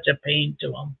be such a pain to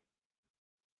him.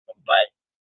 But,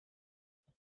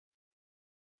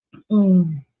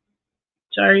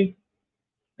 sorry,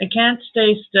 I can't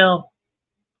stay still.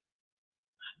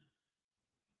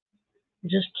 I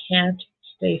just can't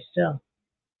stay still.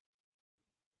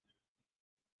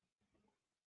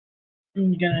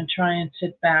 I'm gonna try and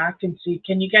sit back and see.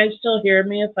 Can you guys still hear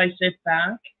me if I sit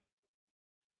back?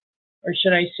 Or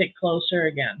should I sit closer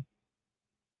again?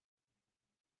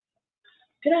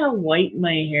 Look at how white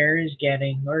my hair is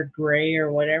getting, or gray,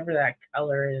 or whatever that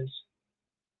color is.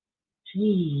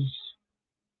 Jeez.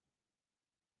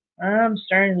 I'm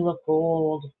starting to look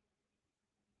old.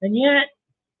 And yet,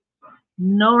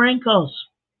 no wrinkles.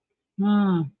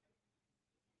 I'm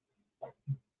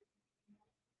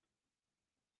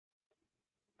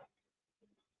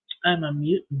a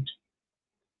mutant.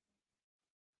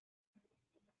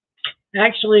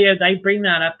 Actually, I bring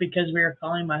that up because we were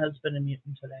calling my husband a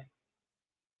mutant today.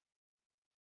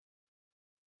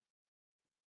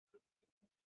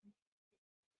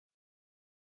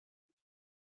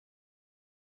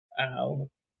 Ow.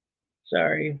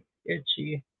 Sorry,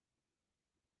 itchy.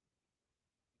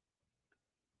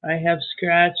 I have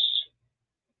scratched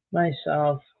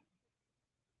myself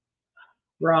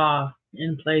raw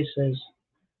in places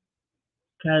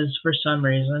because for some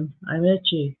reason I'm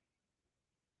itchy.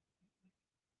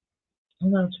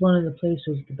 And that's one of the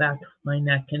places, the back of my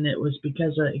neck, and it was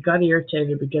because it got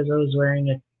irritated because I was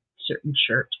wearing a certain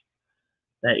shirt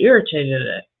that irritated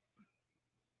it.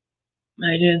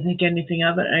 I didn't think anything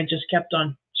of it. I just kept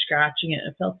on scratching it.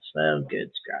 It felt so good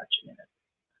scratching it.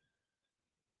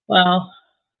 Well,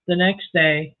 the next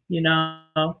day,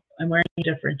 I'm wearing a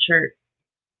different shirt,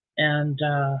 and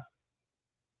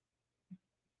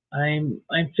I'm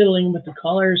fiddling with the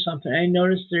collar or something. I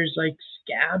noticed there's like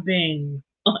scabbing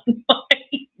on my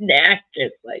neck.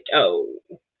 It's like, oh,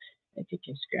 I think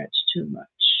I scratched too much.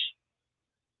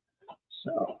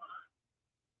 So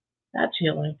that's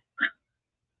healing.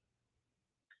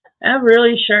 I have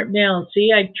really sharp nails.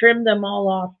 See, I trimmed them all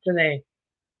off today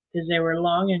because they were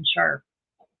long and sharp.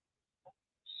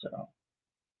 So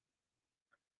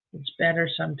it's better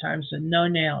sometimes than no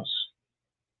nails.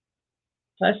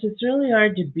 Plus, it's really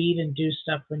hard to beat and do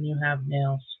stuff when you have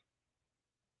nails.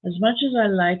 As much as I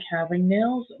like having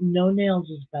nails, no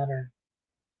nails is better.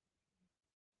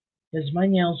 Because my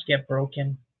nails get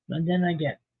broken. And then I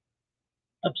get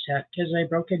upset because I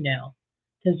broke a nail.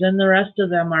 Because then the rest of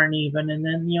them aren't even. And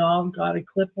then you all got to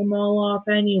clip them all off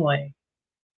anyway.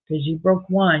 Because you broke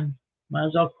one. Might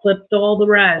as well clip all the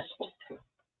rest.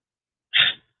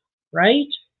 Right?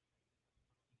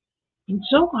 It's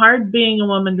so hard being a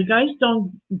woman. The guys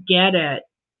don't get it.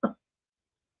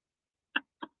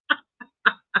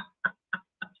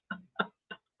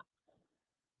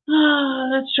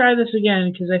 Let's try this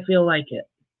again because I feel like it.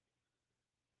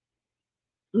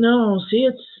 No, see,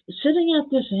 it's sitting at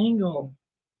this angle.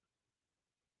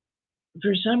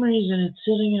 For some reason, it's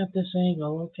sitting at this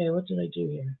angle. Okay, what did I do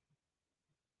here?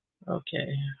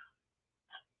 Okay.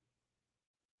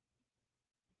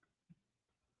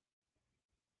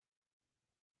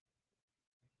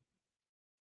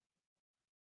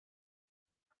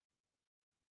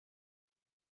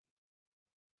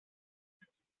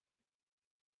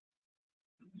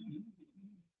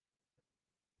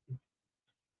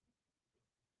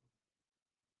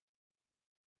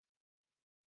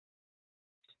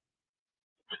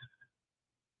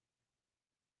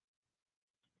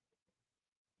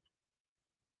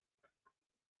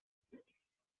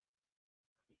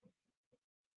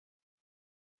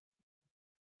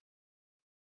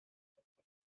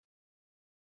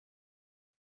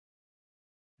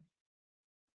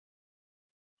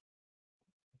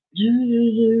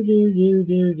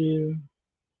 Do.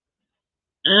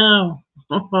 Ow.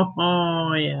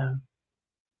 Oh, yeah.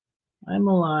 I'm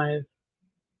alive.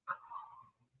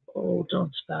 Oh,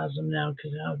 don't spasm now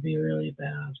because that would be really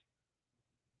bad.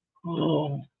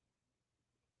 Oh.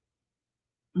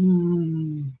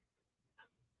 Mm.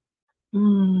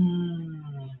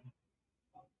 Mm.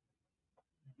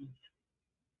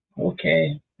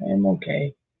 Okay. I'm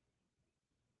okay.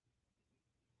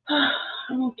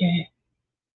 I'm okay.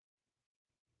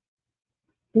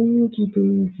 Boogie,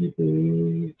 boogie,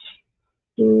 boogie.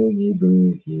 Boogie,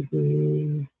 boogie,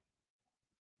 boogie.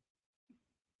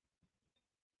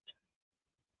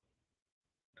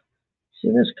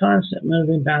 See, this constant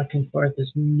moving back and forth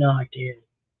is not good.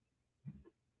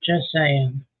 Just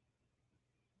saying.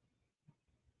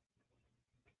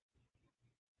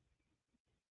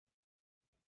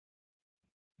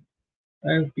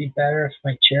 It would be better if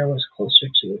my chair was closer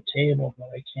to the table, but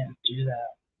I can't do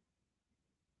that.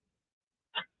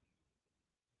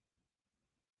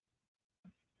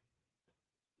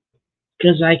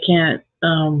 Because I can't,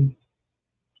 if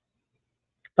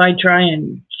I try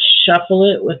and shuffle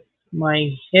it with my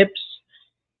hips,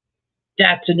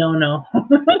 that's a no-no.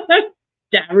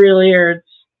 That really hurts.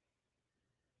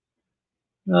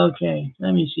 Okay,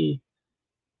 let me see.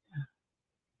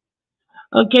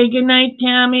 Okay, good night,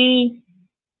 Tammy.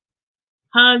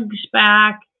 Hugs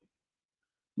back.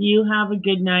 You have a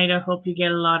good night. I hope you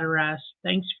get a lot of rest.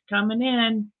 Thanks for coming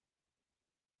in.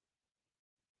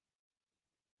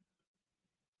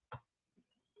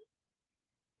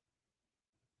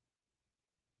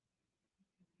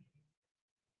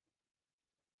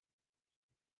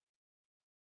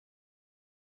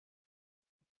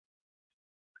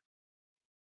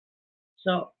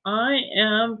 So I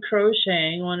am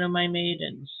crocheting one of my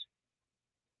maidens.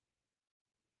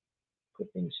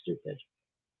 Quit being stupid.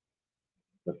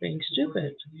 for being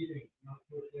stupid.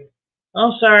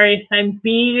 Oh, sorry. I'm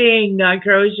beading, not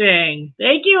crocheting.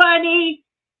 Thank you, honey.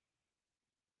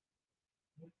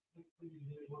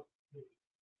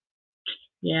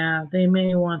 Yeah, they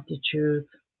may want the truth.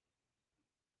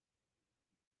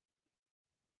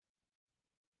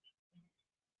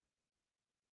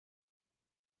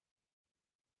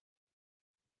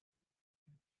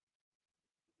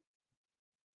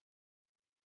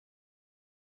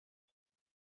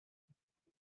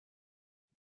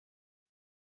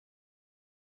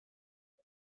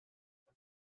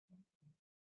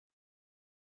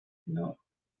 No,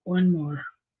 one more.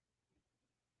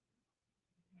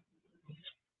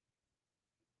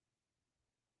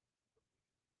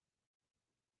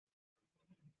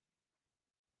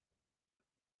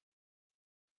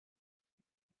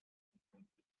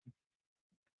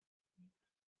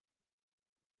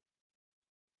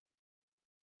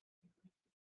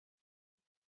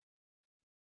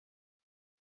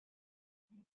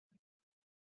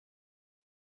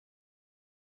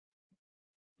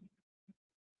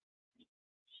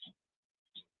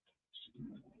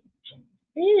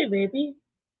 Hey, baby.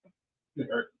 I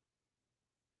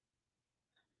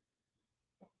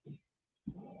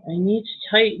need to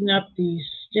tighten up these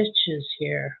stitches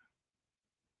here.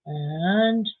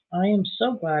 And I am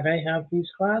so glad I have these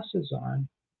glasses on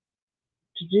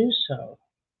to do so.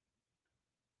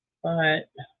 But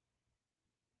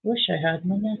wish I had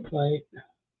my neck light.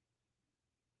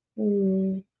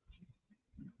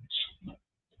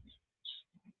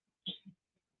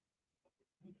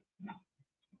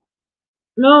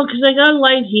 No, because I got a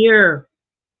light here.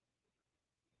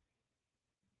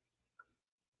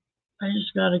 I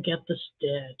just got to get the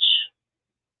stitch.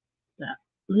 That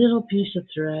little piece of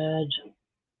thread.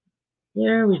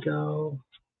 There we go.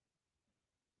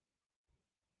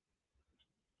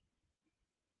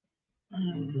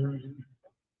 There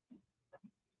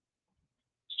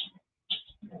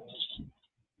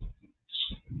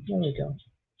we go.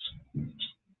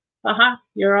 Haha,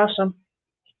 you're awesome.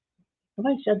 Have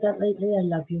I said that lately? I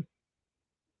love you.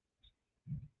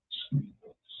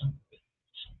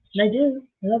 I do.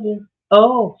 I love you.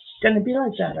 Oh, it's going to be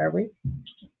like that, are we?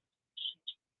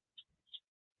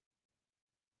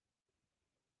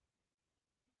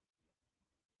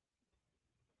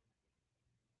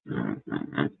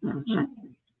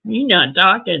 You're not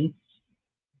talking.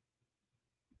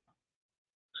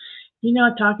 You're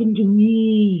not talking to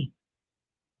me.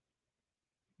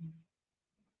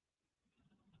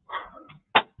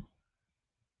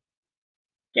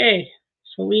 Okay,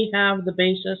 so we have the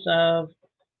basis of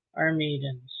our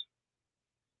maidens.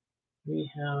 We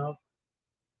have,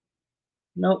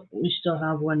 nope, we still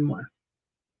have one more.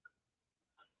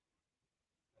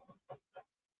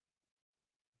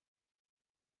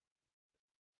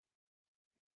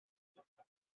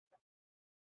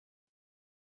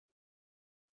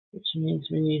 Which means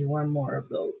we need one more of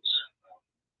those.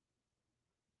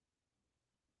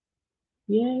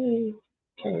 Yay.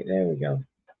 Okay, there we go.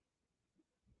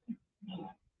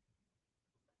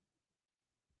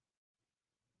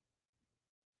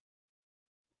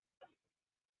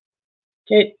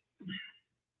 Okay.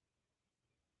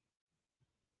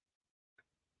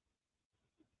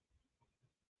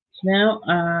 So now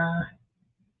I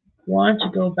want to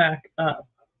go back up.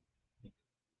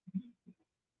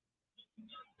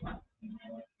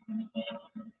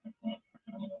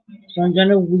 So I'm going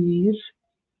to weave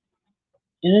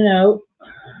in and out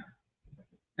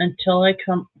until I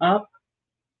come up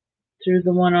through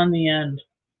the one on the end.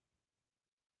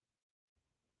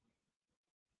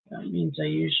 That means I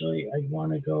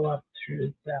want to go up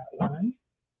through that one.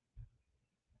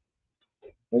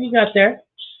 What do you got there?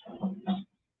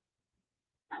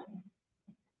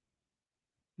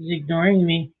 He's ignoring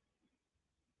me.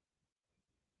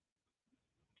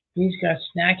 He's got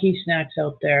snacky snacks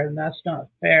out there, and that's not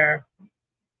fair.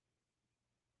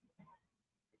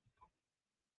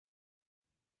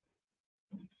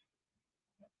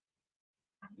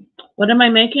 What am I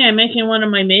making? I'm making one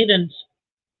of my maidens.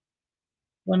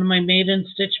 One of my maiden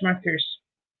stitch markers.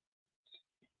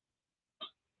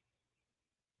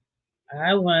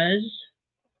 I was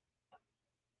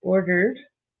ordered,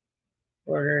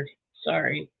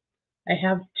 sorry. I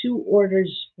have 2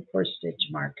 orders for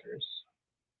stitch markers.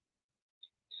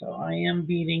 So I am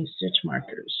beading stitch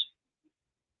markers.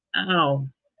 Ow.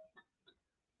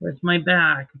 With my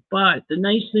back. But the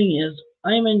nice thing is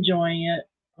I'm enjoying it.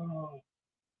 Oh.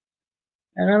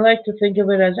 And I like to think of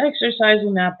it as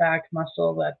exercising that back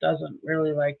muscle that doesn't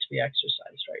really like to be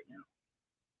exercised right now.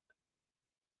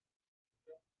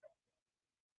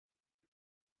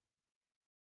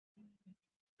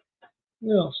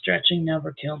 Little stretching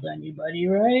never killed anybody,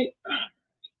 right?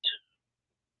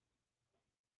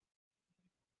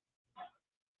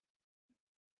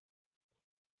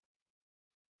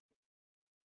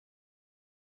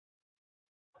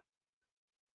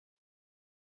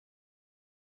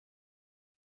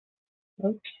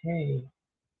 Okay.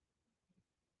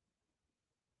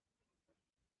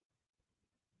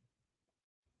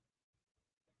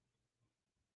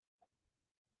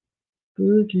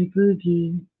 Boogie,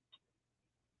 boogie.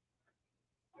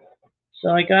 So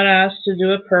I got asked to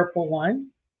do a purple one.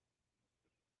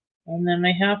 And then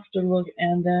I have to look,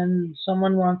 and then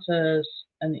someone wants an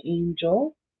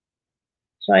angel.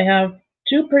 So I have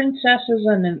 2 princesses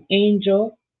and an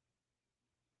angel.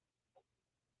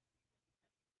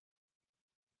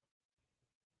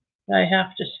 I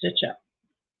have to stitch up.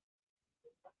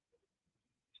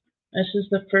 This is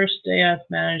the first day I've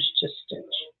managed to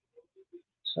stitch.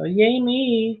 So yay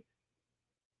me.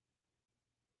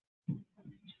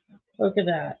 Look at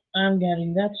that. I'm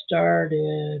getting that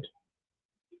started.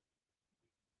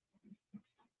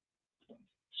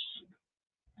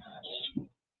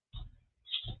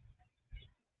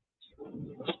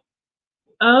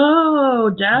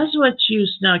 Oh, that's what you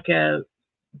snuck out.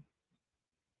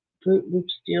 Fruit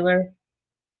Loops dealer.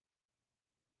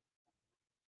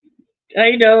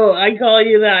 I know, I call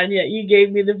you that, and yet you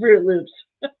gave me the Fruit Loops.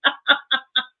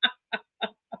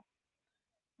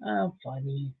 Oh,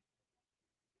 funny.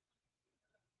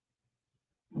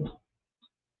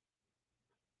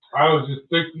 I was just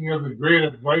thinking of the great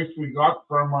advice we got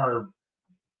from our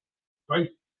vice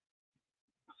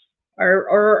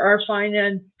Our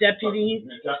finance deputy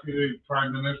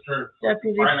prime minister,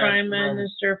 deputy prime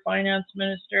minister, finance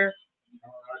minister.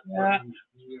 Yeah.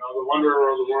 You know, the wonder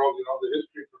of the world. You know, the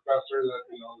history professor that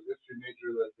the history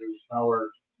major that is now our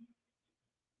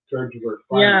charge of our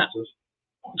finances.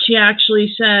 Yeah. She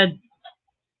actually said,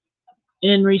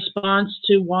 in response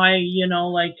to why,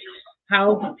 like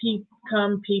how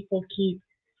people keep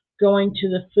going to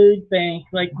the food bank.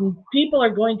 Like, people are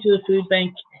going to the food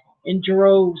bank in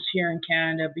droves here in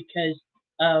Canada because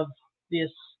of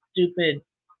this stupid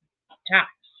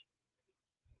tax.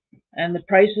 And the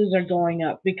prices are going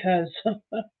up because,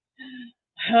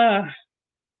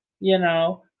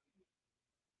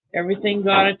 everything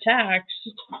got taxed.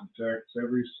 Taxed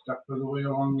every step of the way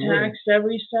along the way. Taxed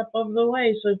every step of the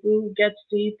way. So who gets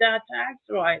to eat that tax?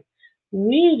 Right?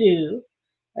 We do.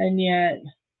 And yet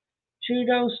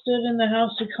Trudeau stood in the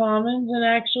House of Commons and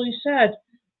actually said,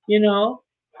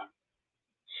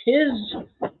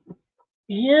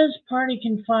 his party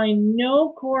can find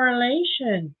no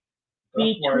correlation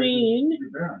between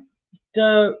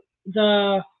the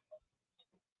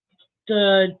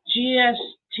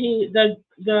GST,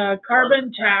 the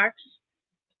carbon tax,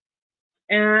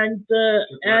 and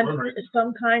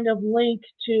some kind of link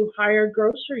to higher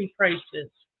grocery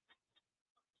prices.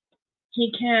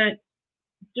 He can't.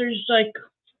 There's like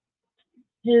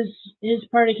his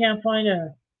party can't find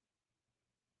a.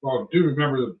 Well, do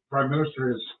remember the Prime Minister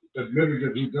has admitted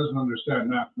that he doesn't understand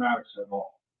mathematics at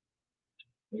all.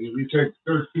 If you take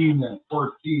 13 and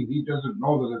 14, he doesn't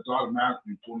know that it's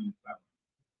automatically 27.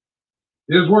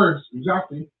 His words,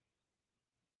 exactly.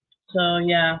 So,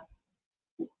 yeah.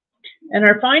 And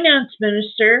our finance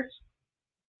minister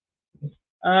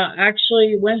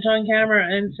actually went on camera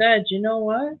and said, you know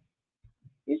what?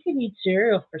 You can eat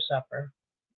cereal for supper.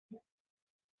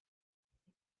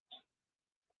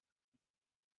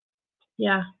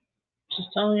 Yeah. She's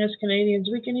telling us Canadians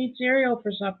we can eat cereal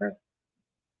for supper.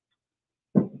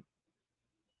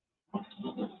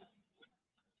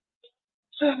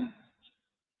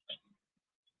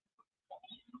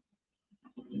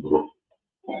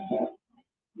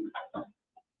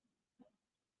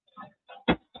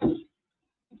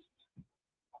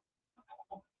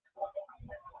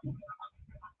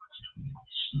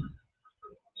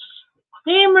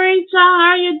 Hey, Maritza,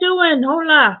 how you doing?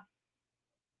 Hola.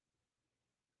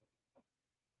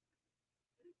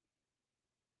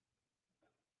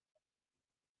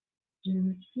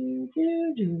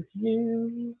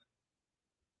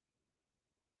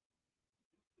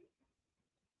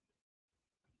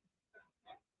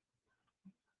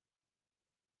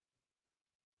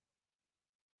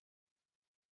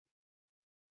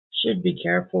 Should be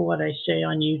careful what I say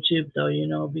on YouTube,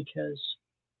 though, because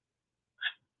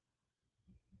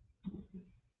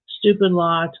stupid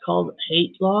law, it's called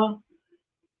hate law.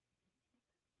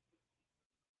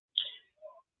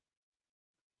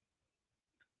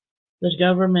 The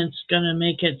government's going to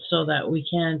make it so that we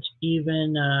can't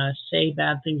even say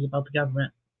bad things about the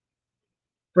government.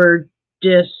 For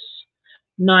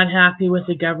not happy with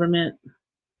the government.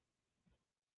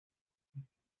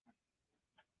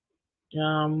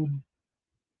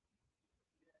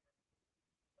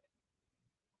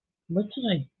 What did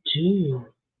I do?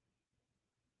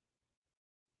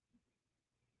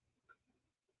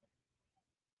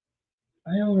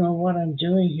 I don't know what I'm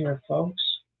doing here, folks.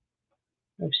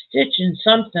 I'm stitching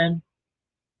something,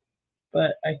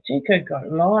 but I think I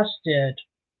got lost it.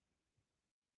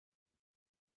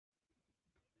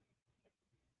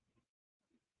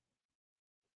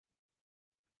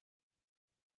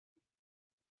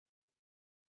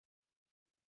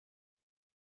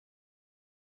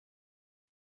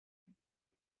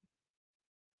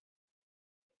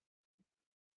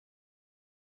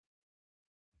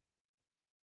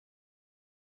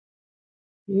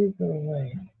 You go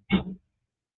away.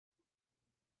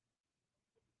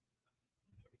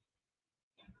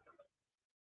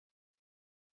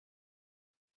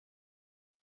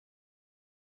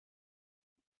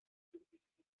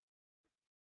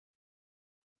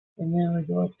 And then we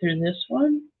go up through this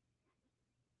one.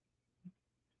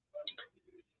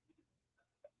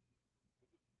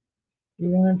 You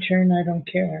want to turn? I don't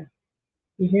care.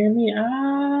 You hear me?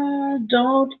 I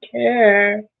don't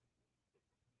care.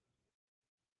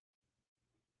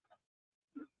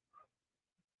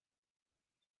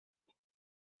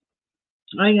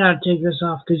 I gotta take this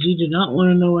off because you do not want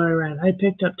to know where I ran. I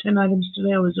picked up 10 items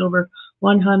today. I was over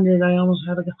 100. I almost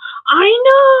had to go. I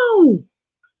know!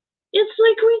 It's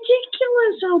like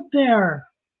ridiculous out there.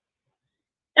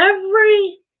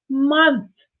 Every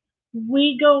month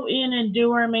we go in and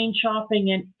do our main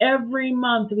shopping, and every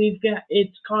month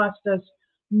it's cost us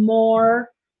more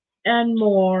and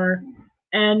more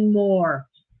and more,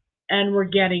 and we're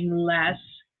getting less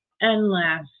and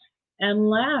less and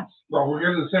less. Well, we're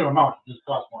getting the same amount, it just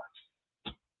costs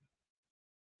more.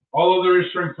 Although there is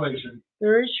shrinkflation.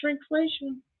 There is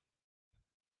shrinkflation.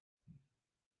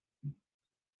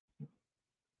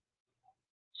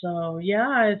 So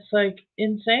yeah, it's like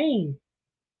insane.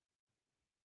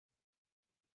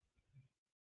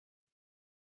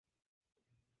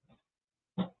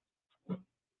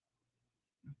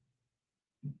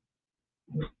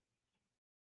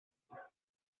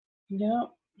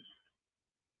 Yep.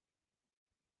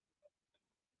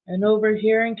 And over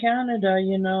here in Canada,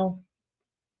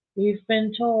 we've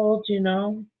been told,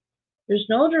 there's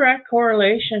no direct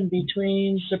correlation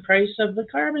between the price of the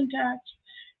carbon tax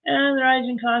and the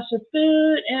rising cost of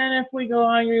food. And if we go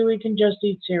hungry, we can just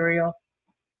eat cereal.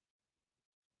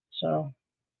 So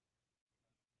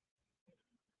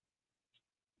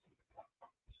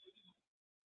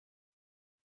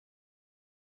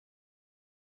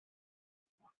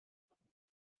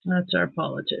that's our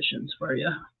politicians for you.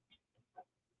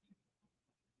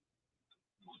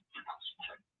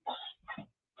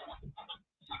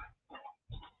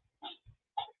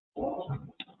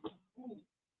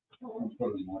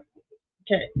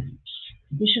 Okay.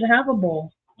 You should have a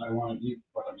bowl. I want to eat,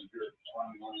 but I'm here.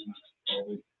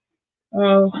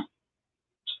 Oh.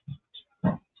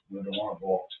 I don't want a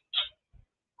bowl.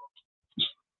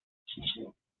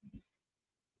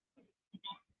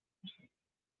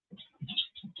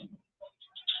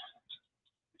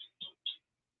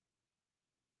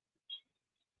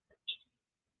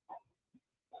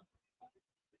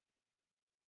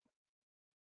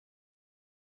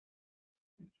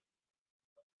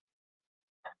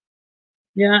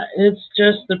 Yeah, it's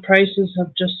just the prices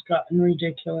have just gotten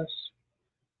ridiculous.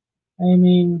 I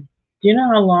mean, do you know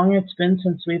how long it's been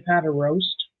since we've had a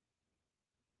roast?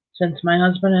 Since my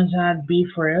husband has had beef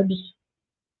ribs?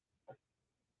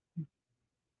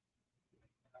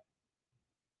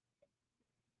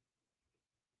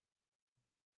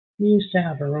 We used to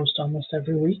have a roast almost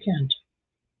every weekend.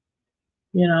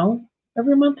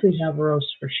 Every month we'd have a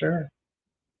roast for sure.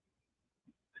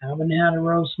 Haven't had a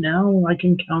roast now. I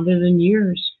can count it in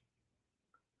years.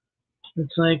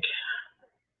 It's like,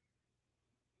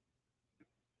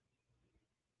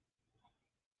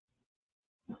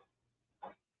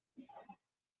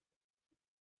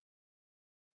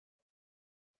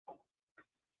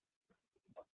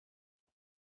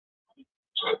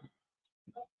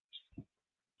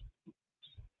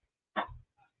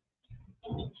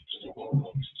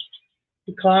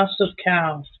 the cost of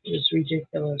cow is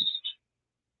ridiculous.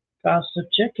 Cost of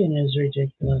chicken is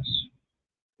ridiculous.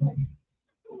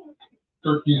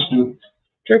 Turkeys too.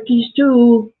 Turkeys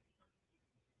too.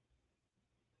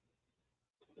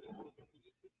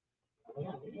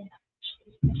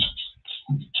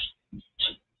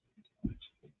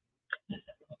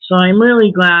 So I'm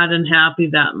really glad and happy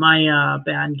that my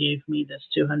band gave me this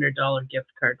 $200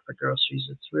 gift card for groceries.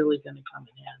 It's really going to come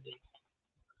in handy.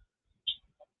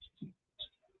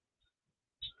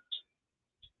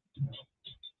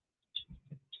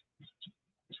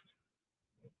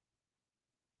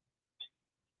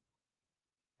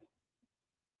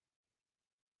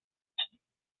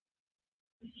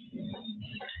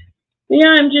 But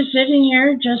yeah, I'm just sitting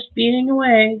here, just beating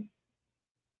away.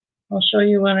 I'll show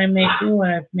you what I'm making, what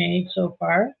I've made so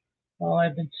far while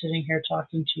I've been sitting here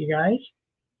talking to you guys.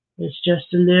 It's just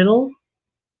a little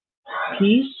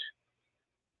piece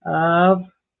of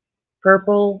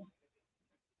purple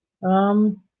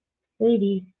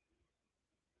lady.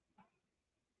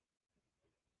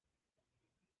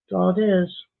 That's all it is.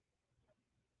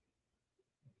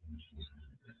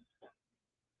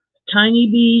 Tiny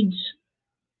beads.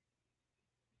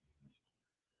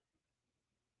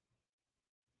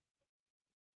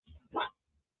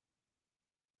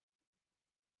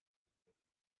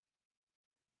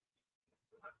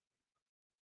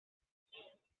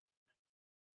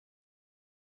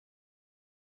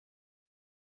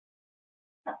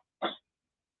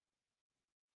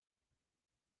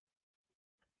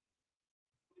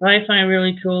 What I find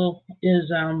really cool is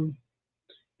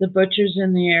the butchers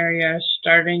in the area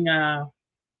starting a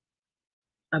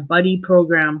buddy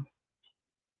program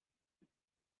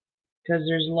because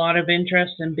there's a lot of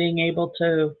interest in being able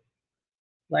to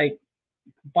like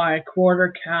buy a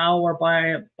quarter cow or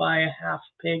buy a half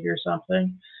pig or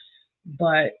something,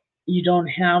 but you don't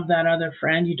have that other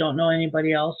friend, you don't know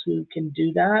anybody else who can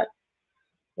do that.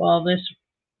 Well, this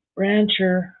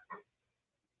rancher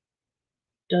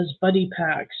does buddy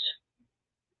packs.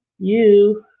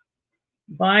 You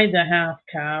buy the half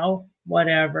cow,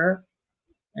 whatever,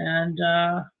 and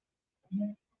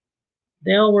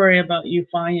they'll worry about you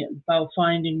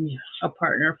finding a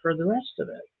partner for the rest of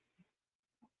it,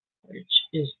 which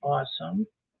is awesome.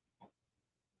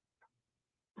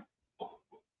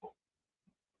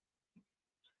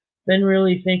 Been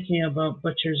really thinking about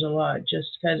butchers a lot just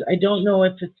because I don't know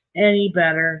if it's any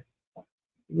better.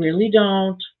 Really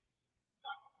don't.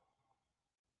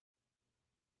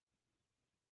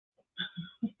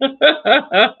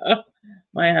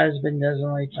 My husband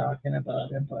doesn't like talking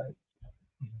about it, but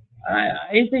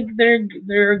I think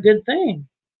they're a good thing.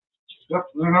 Yep,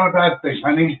 they're not a bad thing,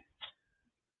 honey.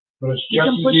 But it's You just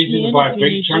can as put easy me to in buy if you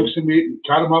big need chunks to. of meat and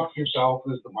cut them up yourself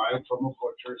as to buy it from a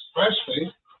butcher,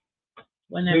 especially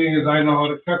seeing as I know how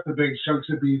to cut the big chunks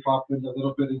of beef up into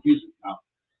little bitty pieces now.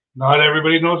 Not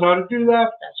everybody knows how to do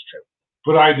that, That's true.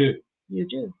 but I do. You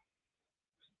do.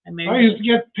 I used to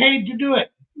get paid to do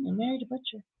it. I married a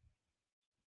butcher.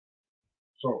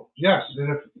 So, yes, it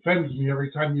offends me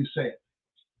every time you say it.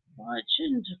 Well, it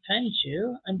shouldn't offend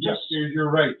you. I'm Yes, just.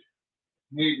 you're right.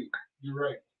 Maybe. You're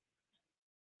right.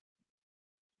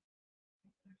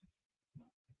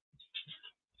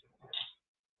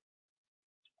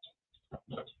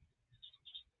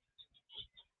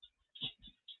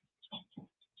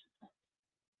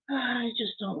 I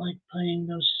just don't like playing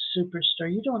those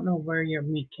superstar. You don't know where your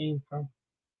meat came from.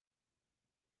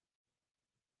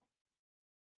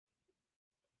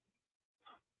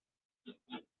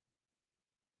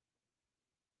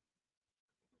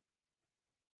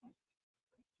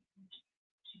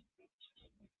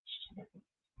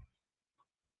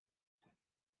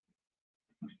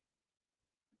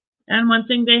 And one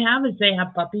thing they have is they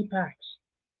have puppy packs.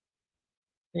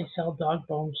 They sell dog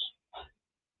bones.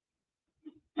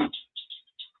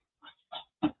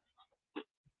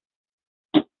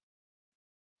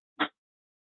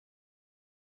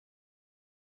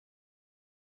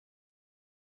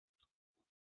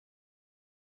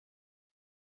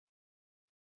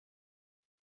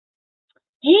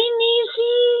 Hey,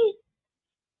 Niecy!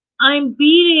 I'm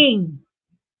beating.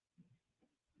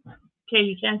 Okay,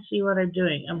 you can't see what I'm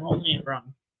doing. I'm holding it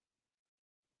wrong.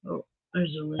 Oh,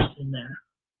 there's a lint in there.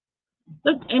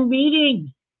 Look, I'm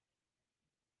beating.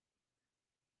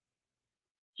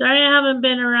 Sorry I haven't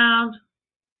been around.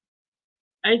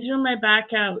 I threw my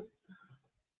back out.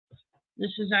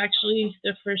 This is actually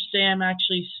the first day I'm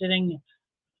actually sitting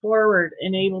forward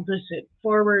and able to sit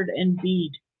forward and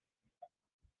bead.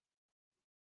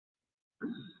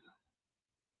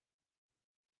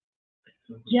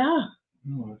 Yeah.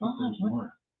 No,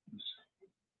 more.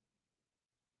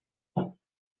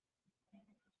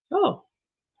 Oh.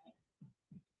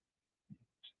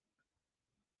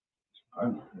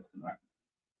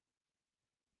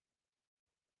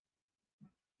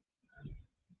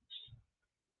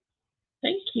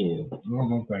 Thank you.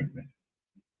 No, thank me.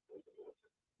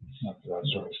 Not that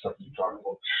sort of stuff you talk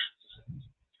about.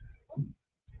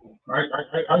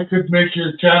 I could make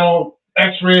your channel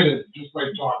X-rated just by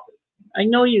talking. I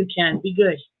know you can. Be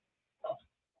good.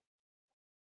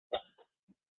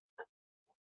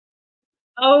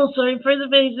 Oh, sorry for the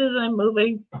faces. I'm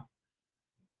moving.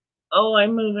 Oh,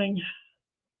 I'm moving.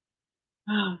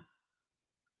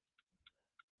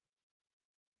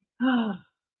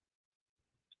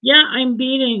 Yeah, I'm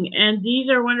beading, and these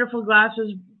are wonderful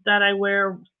glasses that I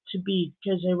wear to bead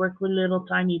because I work with little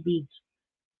tiny beads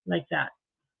like that.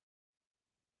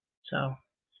 So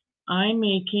I'm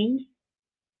making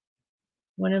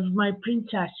one of my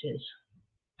princesses.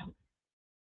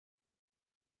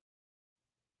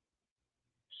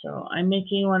 So I'm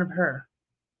making one of her.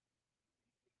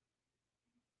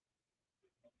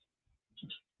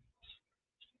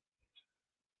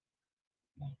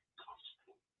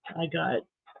 I got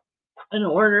an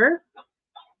order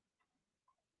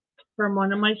from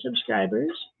one of my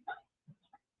subscribers,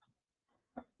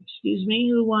 excuse me,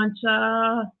 who wants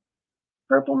a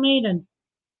purple maiden.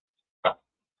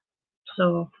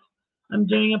 So I'm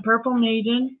doing a purple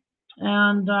maiden,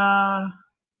 and I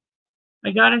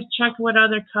gotta check what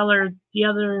other color the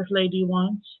other lady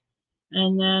wants,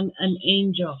 and then an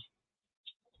angel.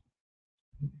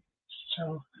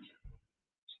 So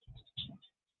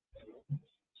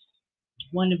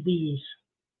one of these.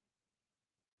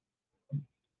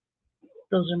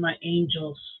 Those are my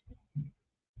angels.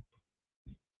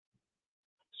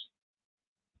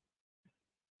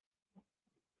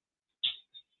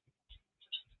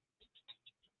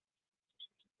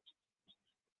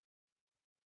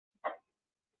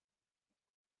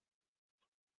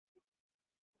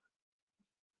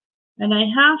 And I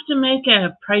have to make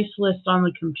a price list on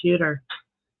the computer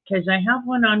because I have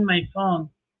one on my phone,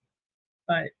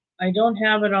 but I don't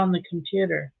have it on the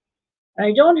computer.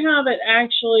 I don't have it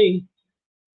actually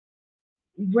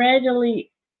readily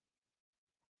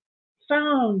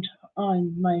found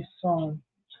on my phone.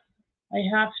 I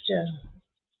have to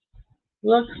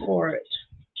look for it.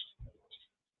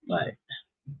 But,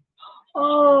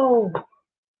 oh,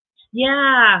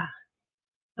 yeah.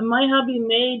 And my hubby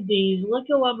made these. Look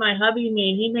at what my hubby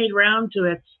made. He made round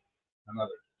twits.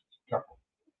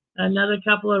 Another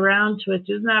couple of round twits.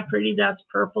 Isn't that pretty? That's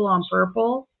purple on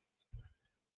purple.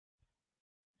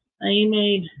 And he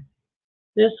made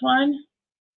this one.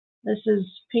 This is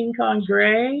pink on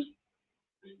gray.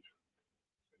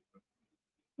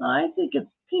 Well, I think it's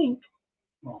pink.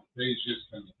 Oh, beige is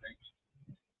kind of pink.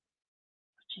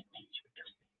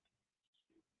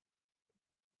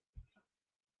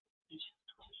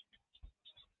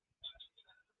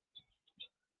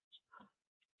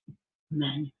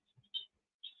 Men.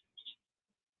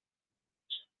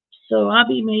 So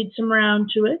Abby made some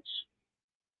round twits.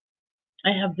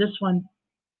 I have this one.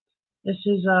 This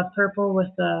is purple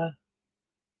with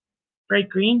bright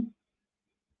green.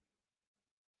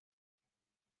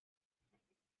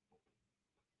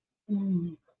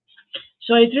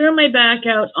 So I threw my back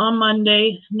out on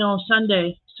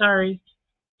Sunday, sorry.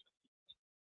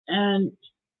 And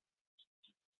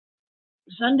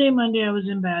Monday I was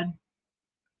in bed.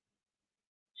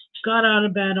 Got out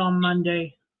of bed on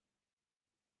Monday.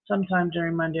 Sometime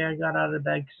during Monday I got out of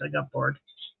bed because I got bored.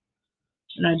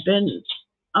 And I've been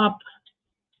up,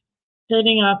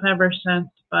 sitting up ever since,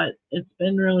 but it's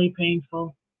been really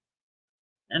painful.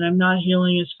 And I'm not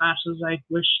healing as fast as I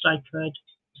wished I could.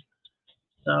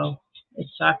 So it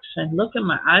sucks. And look at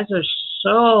my eyes are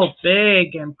so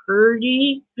big and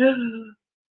pretty.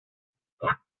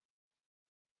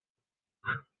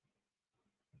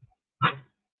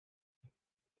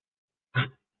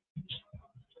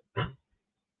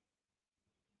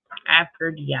 I have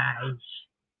pretty eyes.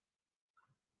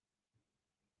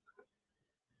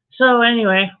 So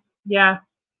anyway, yeah.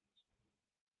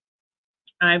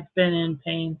 I've been in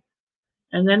pain.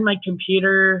 And then my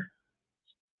computer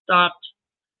stopped.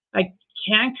 I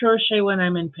can't crochet when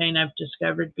I'm in pain, I've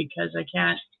discovered, because I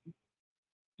can't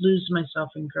lose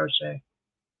myself in crochet.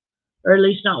 Or at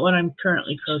least not when I'm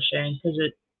currently crocheting, because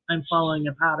I'm following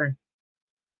a pattern.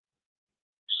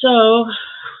 So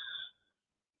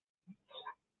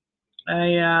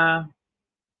I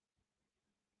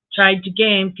tried to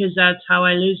game, because that's how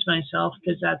I lose myself,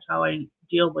 because that's how I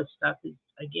deal with stuff, is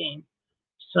a game.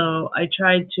 So I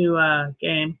tried to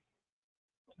game,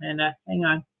 and hang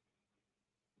on.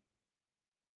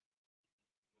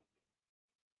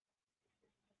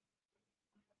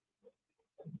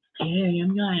 Okay, I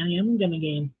am gonna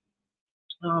game.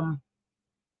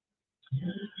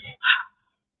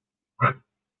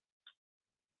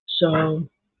 So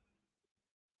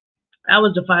that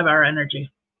was a 5-hour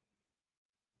energy.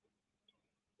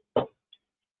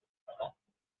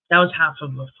 That was half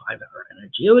of a 5-hour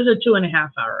energy. It was a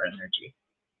 2.5-hour energy.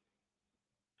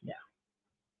 Yeah.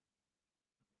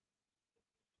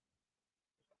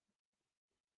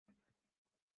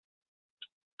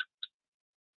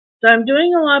 So I'm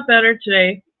doing a lot better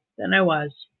today than I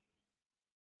was.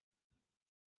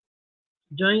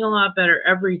 Doing a lot better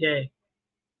every day.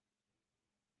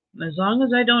 As long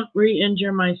as I don't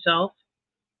re-injure myself,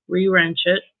 re-wrench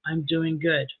it, I'm doing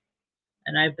good.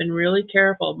 And I've been really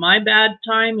careful. My bad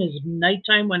time is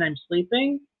nighttime when I'm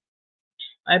sleeping.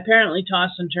 I apparently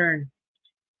toss and turn.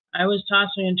 I was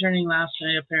tossing and turning last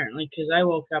night apparently because I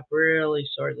woke up really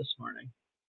sore this morning.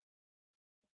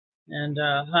 And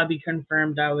hubby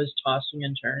confirmed I was tossing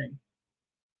and turning.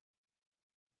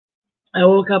 I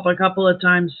woke up a couple of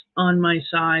times on my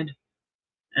side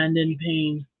and in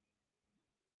pain.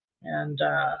 And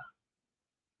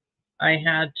I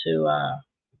had to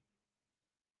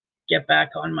get back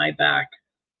on my back.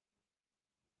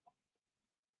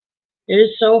 It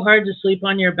is so hard to sleep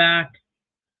on your back,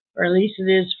 or at least it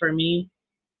is for me,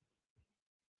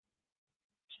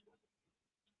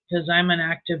 because I'm an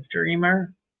active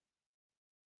dreamer.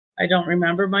 I don't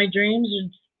remember my dreams,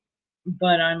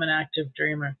 but I'm an active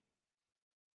dreamer.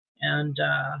 And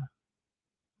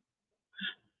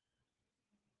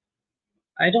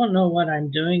I don't know what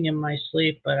I'm doing in my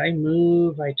sleep, but I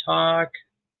move, I talk,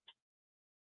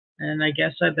 and I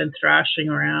guess I've been thrashing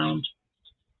around.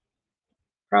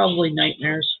 Probably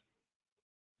nightmares.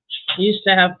 I used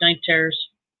to have night terrors.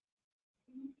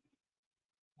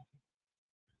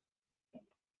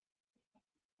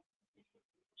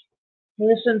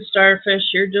 Listen,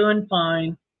 Starfish, you're doing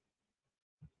fine.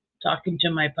 Talking to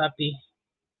my puppy.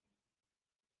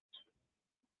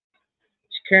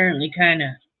 He's currently kind of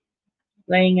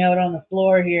laying out on the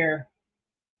floor here,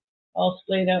 all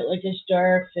splayed out like a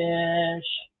starfish.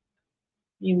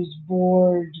 He was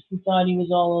bored. He thought he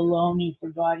was all alone. He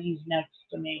forgot he's next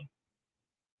to me.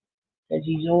 Because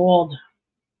he's old.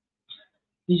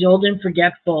 He's old and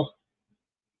forgetful.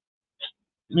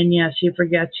 And yes, he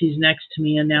forgets he's next to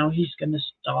me, and now he's going to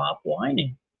stop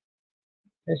whining.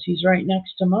 Because he's right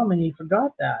next to Mom, and he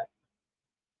forgot that.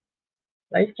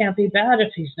 Life can't be bad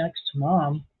if he's next to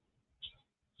Mom.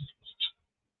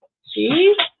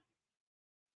 See?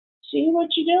 See what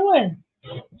you doing?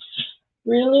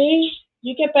 Really?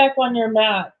 You get back on your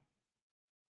mat.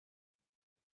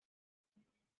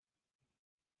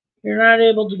 You're not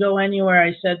able to go anywhere.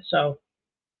 I said so.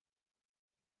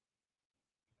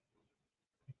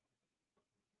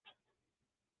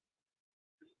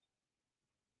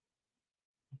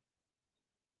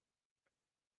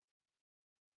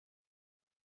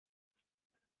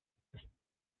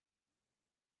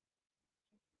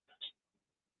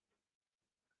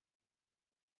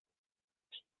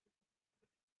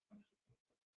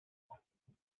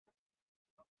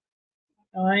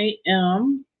 I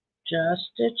am just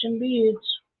stitching beads.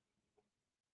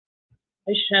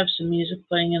 I should have some music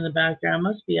playing in the background. It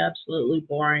must be absolutely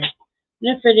boring.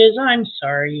 And if it is, I'm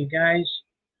sorry, you guys.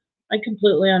 I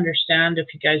completely understand if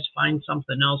you guys find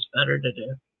something else better to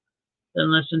do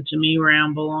than listen to me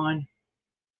ramble on.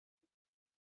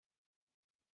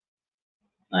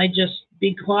 I just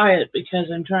be quiet because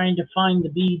I'm trying to find the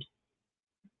bead.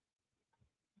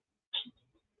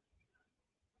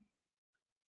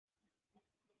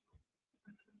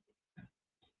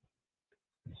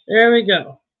 There we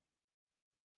go.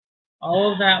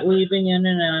 All of that weaving in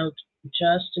and out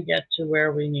just to get to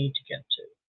where we need to get to.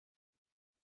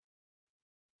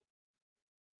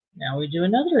 Now we do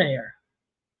another layer.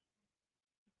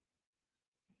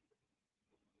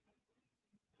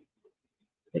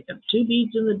 Pick up 2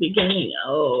 beads in the beginning.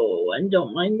 Oh, and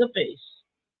don't mind the face.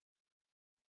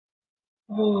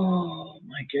 Oh,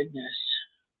 my goodness.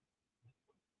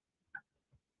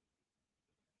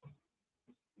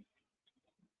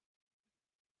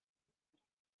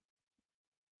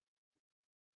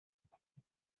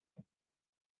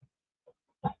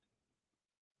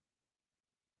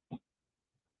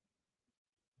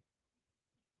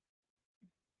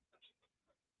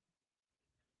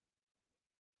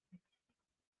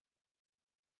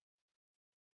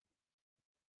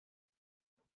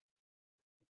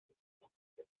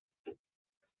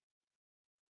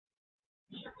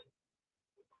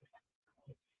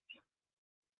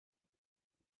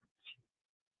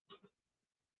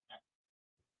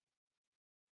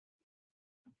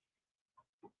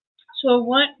 So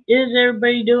what is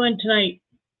everybody doing tonight?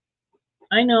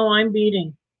 I know I'm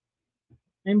beading.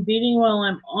 I'm beading while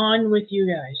I'm on with you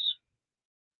guys.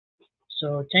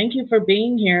 So thank you for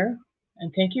being here,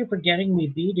 and thank you for getting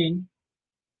me beading.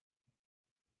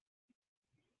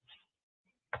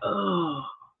 Oh.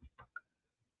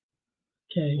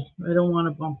 Okay, I don't want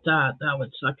to bump that. That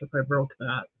would suck if I broke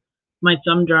that. My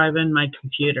thumb drive and my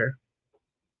computer.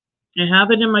 I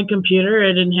have it in my computer.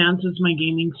 It enhances my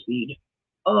gaming speed.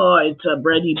 Oh, it's a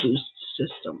Ready Boost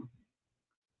system.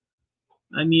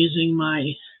 I'm using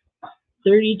my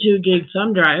 32 gig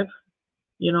thumb drive.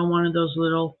 You know, one of those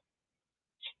little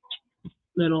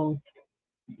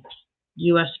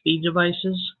USB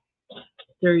devices.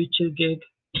 32 gig.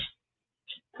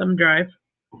 thumb drive,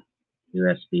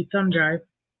 USB thumb drive.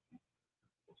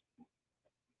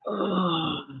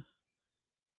 Oh.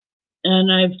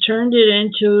 And I've turned it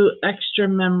into extra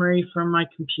memory for my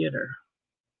computer.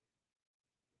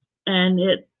 And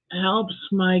it helps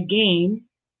my game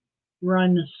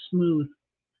run smooth.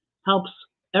 Helps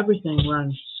everything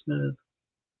run smooth.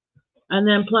 And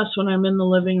then plus when I'm in the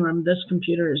living room, this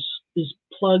computer is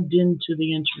plugged into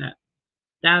the internet.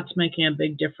 That's making a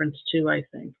big difference too, I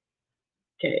think.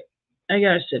 Okay, I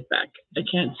gotta sit back. I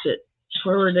can't sit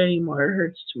forward anymore. It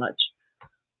hurts too much.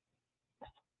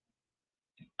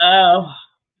 Oh.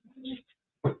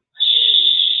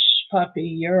 Shh, puppy,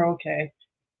 you're okay.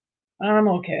 I'm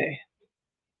okay.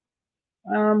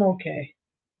 I'm okay.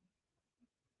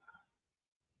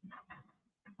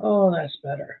 Oh, that's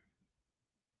better.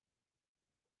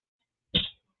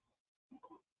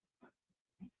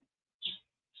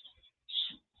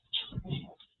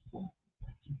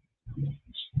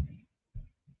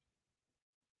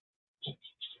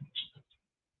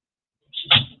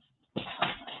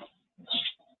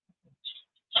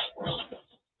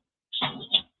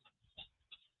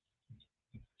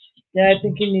 Yeah, I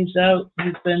think he needs out.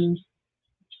 He's been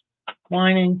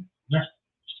whining. Yeah.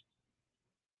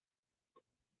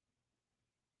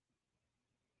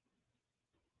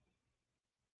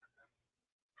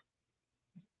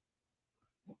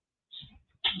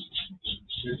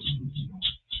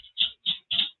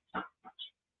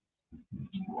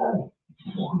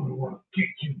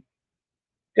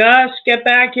 Gus, get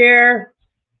back here.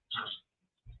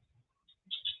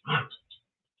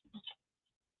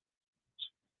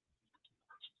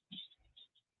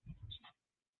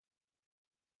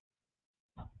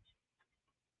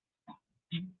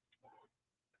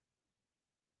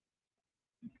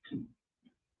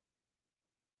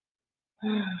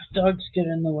 Dogs get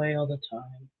in the way all the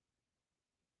time.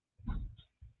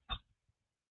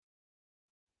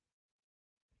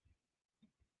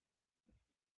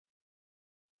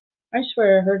 I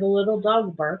swear I heard a little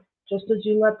dog bark just as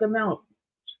you let them out.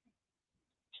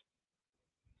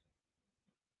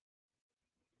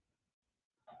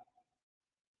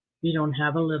 You don't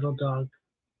have a little dog.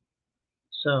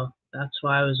 So that's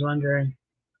why I was wondering.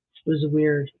 It was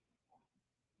weird.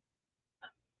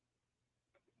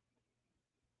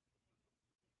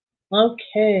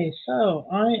 Okay, so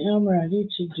I am ready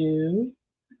to do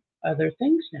other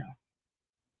things now.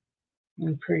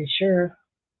 I'm pretty sure.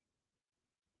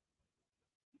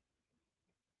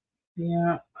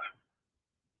 Yeah.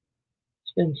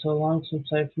 It's been so long since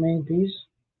I've made these.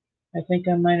 I think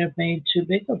I might have made too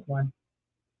big of one.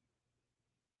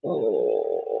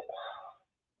 Oh.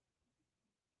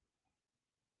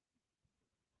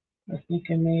 I think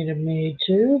I made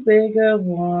too big of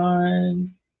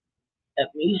one.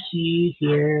 Let me see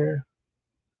here.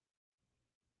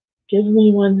 Give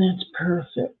me one that's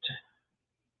perfect.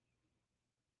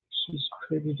 She's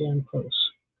pretty damn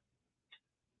close.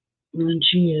 And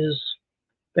she is.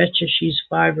 Betcha she's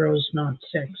 5 rows, not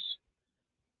 6.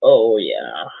 Oh,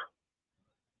 yeah.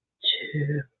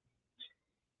 2.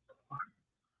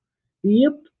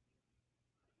 Yep.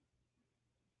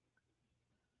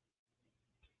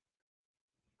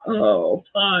 Oh,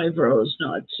 5 rows,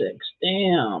 not 6.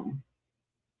 Damn.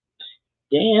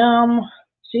 Damn.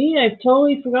 See, I've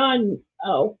totally forgotten.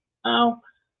 Oh, ow.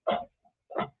 Ow,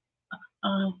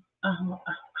 ow, ow.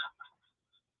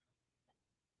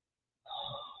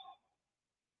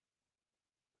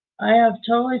 I have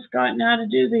totally forgotten how to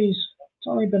do these. It's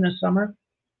only been a summer.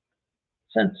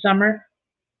 Since summer.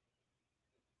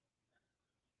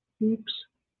 Oops.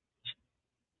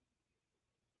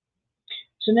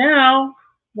 So now,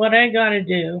 what I gotta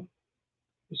do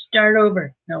is start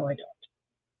over. No, I don't.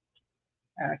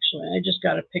 Actually, I just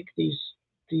gotta pick these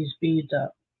beads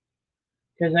up.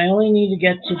 Because I only need to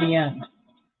get to the end.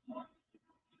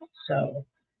 So,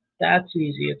 that's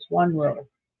easy. It's 1 row.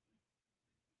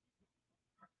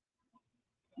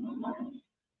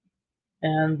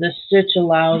 And this stitch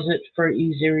allows it for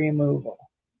easy removal.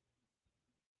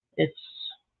 It's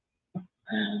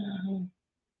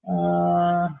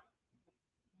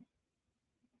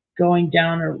going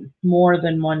down more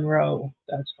than 1 row,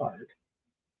 that's hard.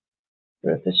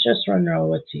 But if it's just 1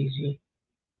 row, it's easy.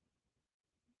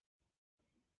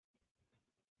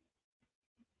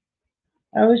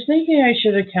 I was thinking I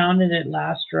should have counted it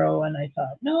last row, and I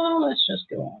thought, no, let's just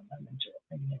go on. I'm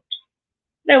enjoying it.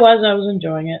 I was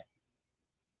enjoying it.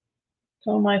 It's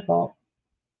all my fault.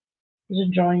 I was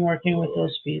enjoying working with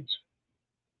those beads.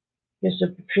 It's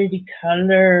a pretty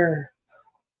color.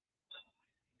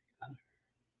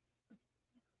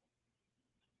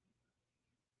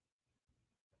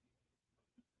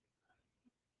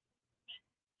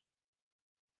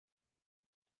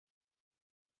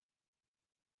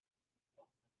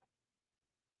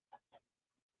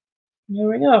 Here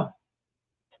we go.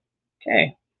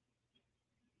 Okay.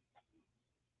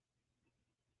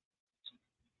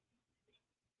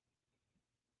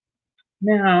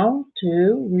 Now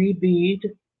to rethread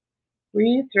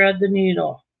the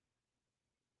needle.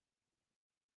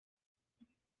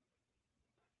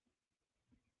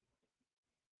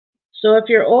 So if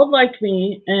you're old like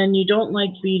me and you don't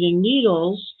like beading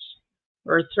needles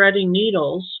or threading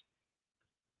needles,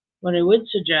 what I would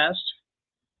suggest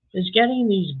is getting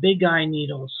these big eye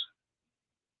needles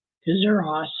because they're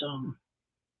awesome.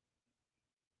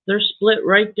 They're split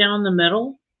right down the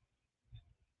middle.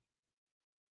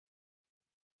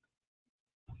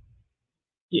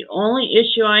 The only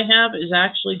issue I have is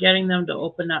actually getting them to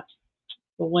open up.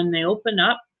 But when they open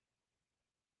up,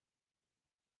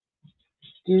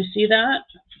 do you see that?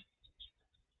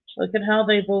 Look at how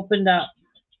they've opened up.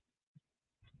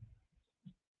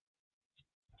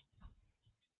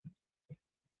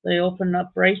 They open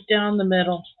up right down the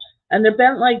middle. And they're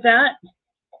bent like that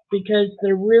because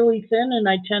they're really thin and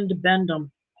I tend to bend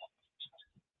them.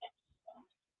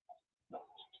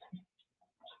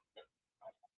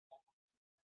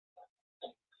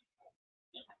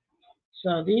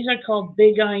 So these are called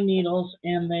big eye needles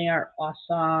and they are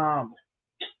awesome.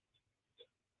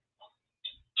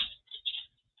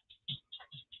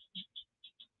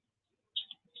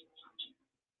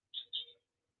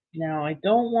 Now I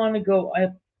don't want to go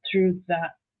up through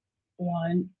that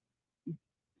one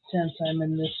since I'm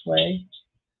in this way,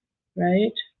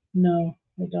 right? No,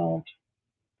 I don't.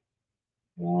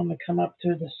 I want to come up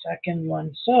through the second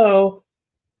one. So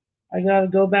I got to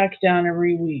go back down and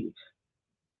reweave.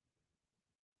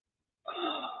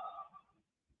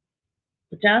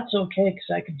 But that's okay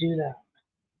because I could do that.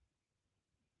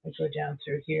 I go down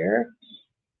through here.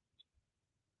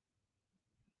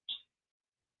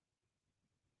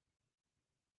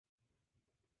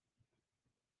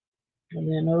 And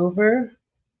then over.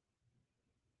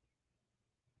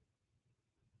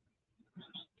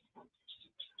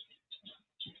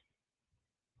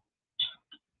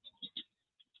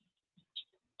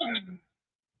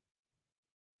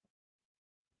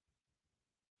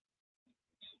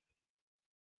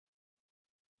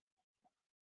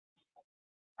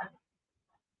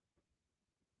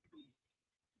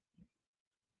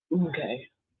 Okay.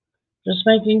 Just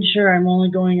making sure I'm only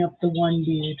going up the one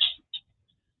bead.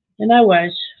 And I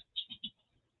was.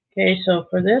 Okay, so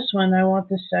for this one, I want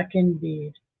the second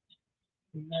bead.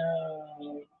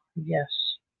 No. Yes.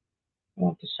 I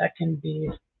want the second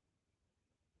bead.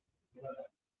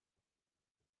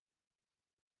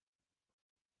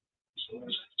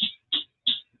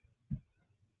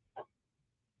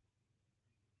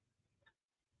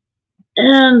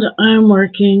 And I'm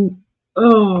working.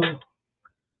 Oh.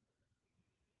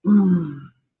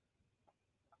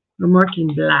 I'm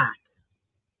working black.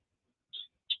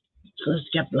 So let's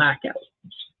get black out.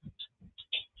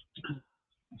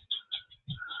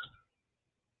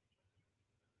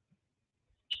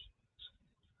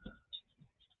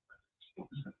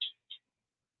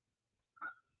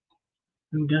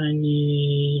 I'm gonna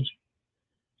need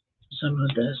some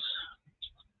of this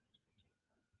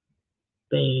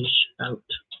beige out.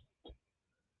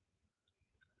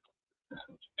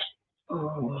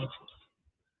 Oh.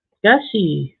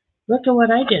 Gussie, look at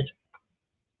what I did.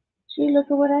 See, look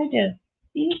at what I did.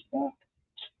 See, look.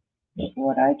 Look at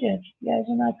what I did. Yeah,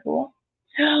 isn't that cool?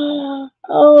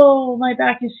 Oh, my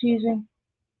back is seizing.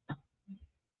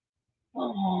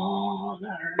 Oh,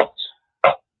 that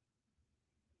hurts.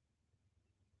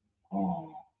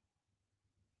 Oh.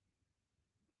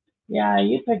 Yeah,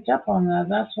 you picked up on that.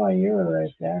 That's why you were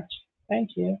right there.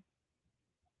 Thank you.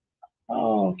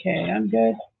 Oh, okay, I'm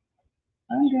good.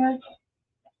 I'm good.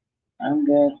 I'm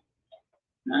good.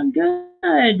 I'm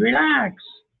good. Relax.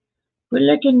 Quit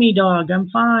licking me, dog. I'm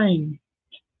fine.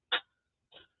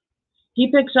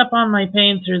 He picks up on my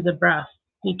pain through the breath.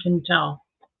 He can tell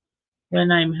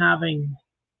when I'm having...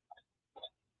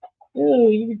 Ooh,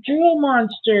 you drool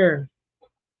monster.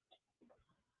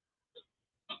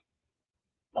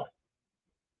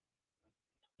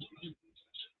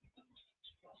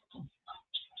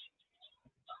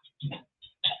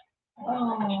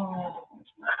 Oh,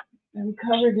 I'm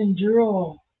covered in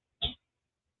drool.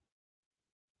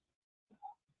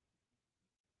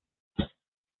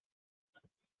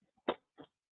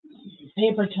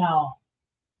 Paper towel.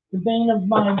 The bane of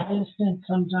my existence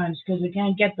sometimes because I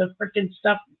can't get the frickin'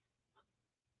 stuff.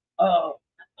 Oh.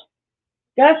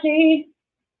 Gussie!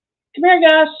 Come here,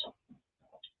 Gus!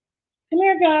 Come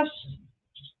here, Gus!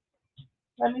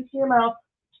 Let me see your mouth.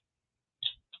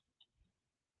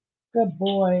 Good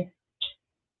boy.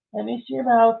 Let me see your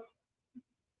mouth.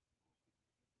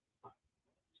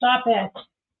 Stop it.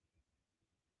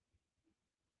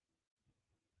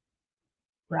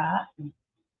 Rat.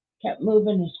 Kept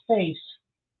moving his face.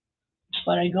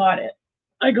 But I got it.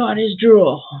 I got his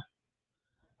drool.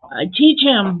 I teach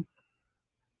him.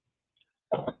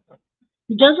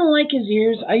 He doesn't like his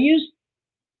ears. I use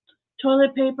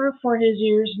toilet paper for his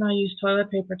ears, and I use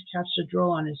toilet paper to catch the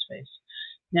drool on his face.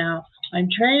 Now, I'm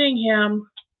training him.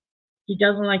 He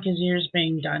doesn't like his ears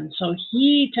being done, so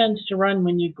he tends to run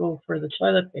when you go for the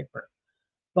toilet paper.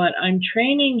 But I'm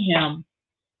training him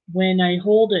when I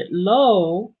hold it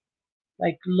low,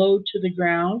 like low to the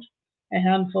ground, a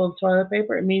handful of toilet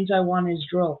paper, it means I want his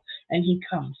drool, and he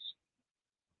comes.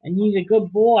 And he's a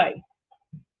good boy.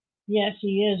 Yes,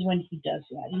 he is when he does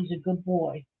that. He's a good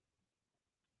boy.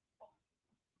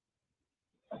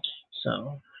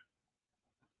 So,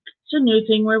 it's a new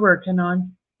thing we're working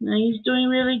on. And he's doing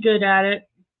really good at it.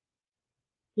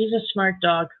 He's a smart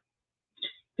dog.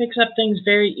 Picks up things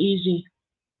very easy.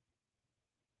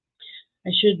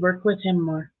 I should work with him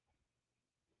more.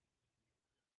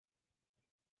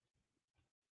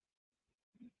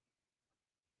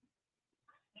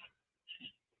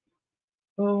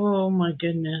 Oh my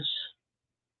goodness.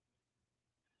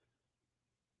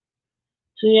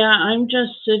 So yeah, I'm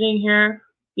just sitting here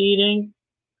eating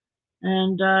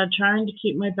and trying to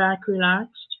keep my back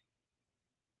relaxed.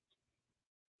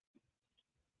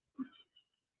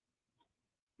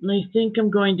 And I think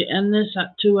I'm going to end this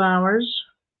at 2 hours.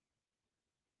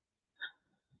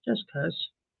 Just 'cause.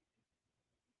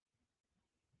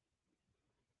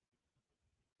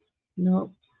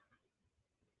 Nope.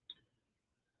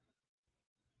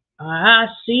 I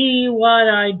see what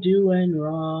I doing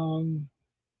wrong.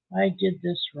 I did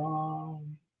this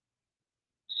wrong.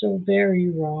 So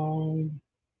very wrong.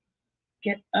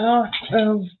 Get out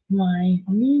of my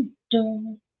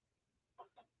needle.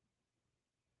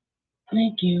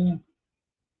 Thank you.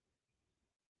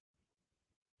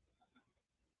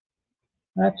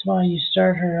 That's why you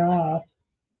start her off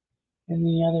in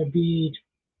the other bead,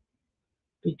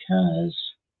 because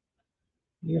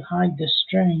you hide the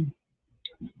string.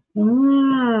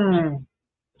 Mm.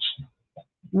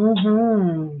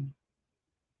 Mm-hmm.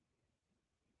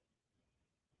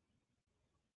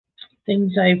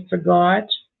 Things I forgot.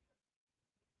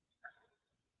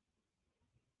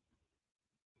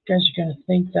 You guys are going to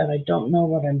think that I don't know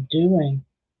what I'm doing.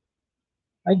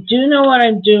 I do know what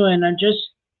I'm doing. I just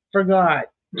forgot.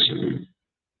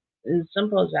 As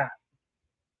simple as that.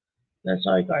 That's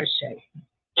all I got to say.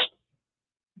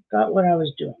 Got what I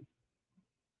was doing.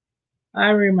 I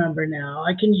remember now.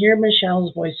 I can hear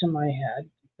Michelle's voice in my head.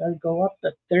 Gotta go up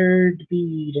the third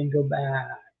bead and go back.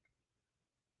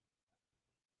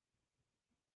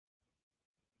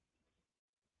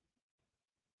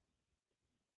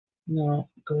 No,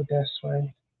 go this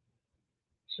way.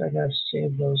 So I gotta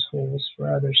save those holes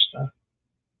for other stuff.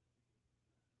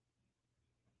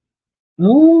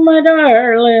 Oh, my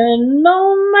darling.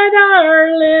 Oh, my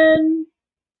darling.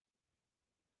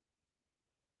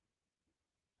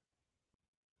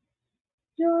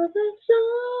 You're the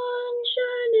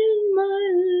sunshine in my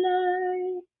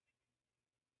life.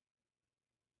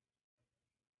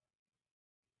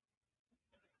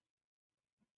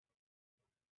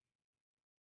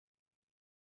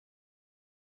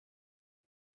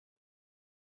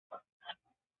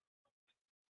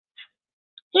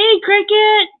 Hey,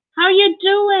 Cricket. How you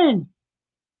doing?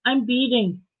 I'm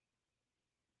beating.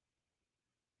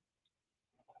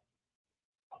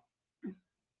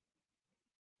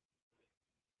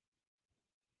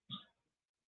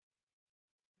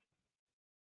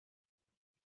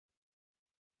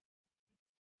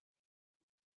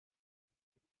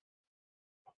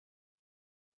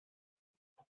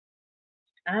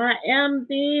 I am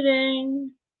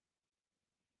beating.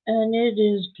 And it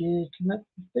is good. Come up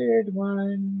the third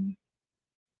one.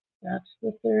 That's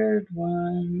the third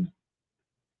one.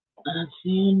 That's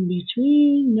in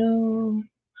between. No,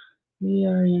 we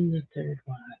are in the third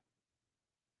one.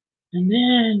 And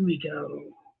then we go.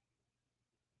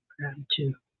 Grab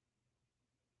two.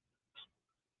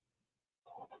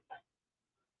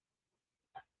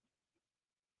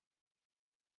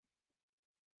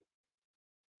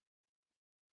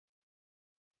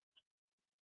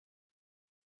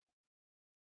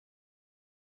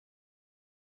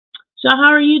 So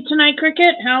how are you tonight,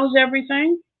 Cricket? How's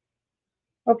everything?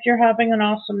 Hope you're having an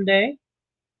awesome day.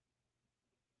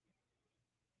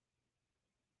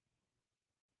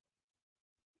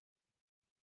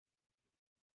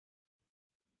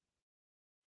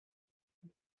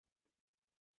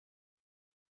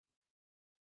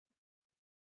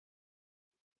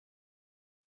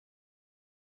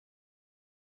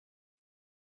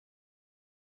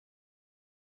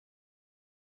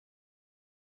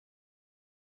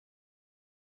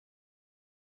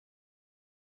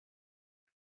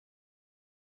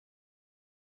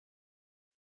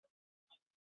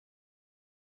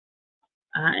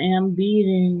 I am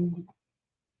beating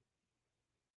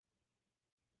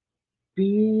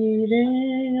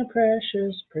a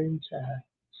precious princess.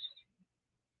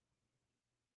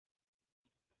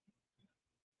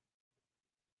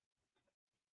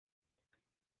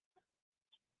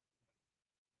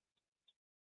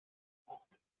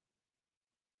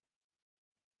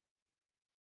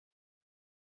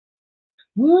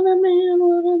 What a man,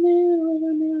 what a man, what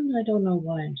a man. I don't know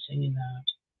why I'm singing that.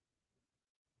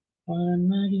 What a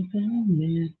mighty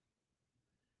man.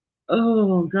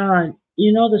 Oh, God.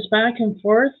 You know, this back and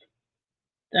forth,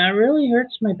 that really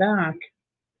hurts my back.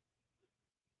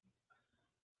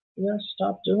 I gotta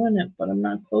stop doing it, but I'm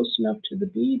not close enough to the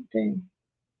bead thing.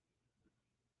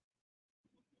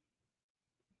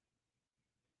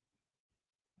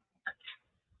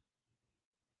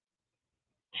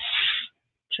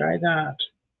 Try that.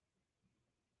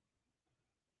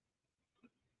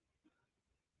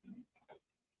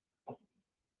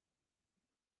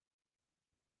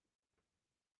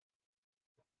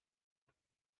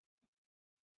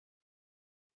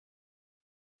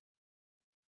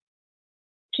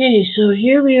 Okay, so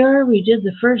here we are. We did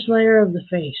the first layer of the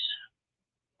face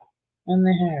and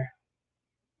the hair.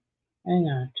 Hang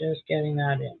on, just getting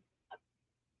that in.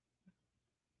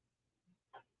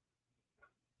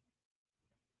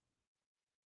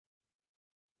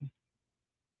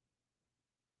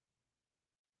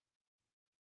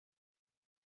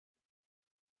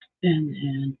 And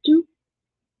then two.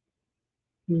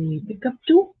 We pick up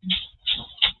two.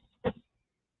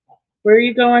 Where are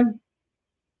you going?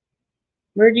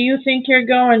 Where do you think you're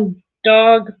going,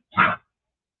 dog?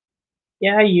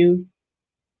 Yeah, you.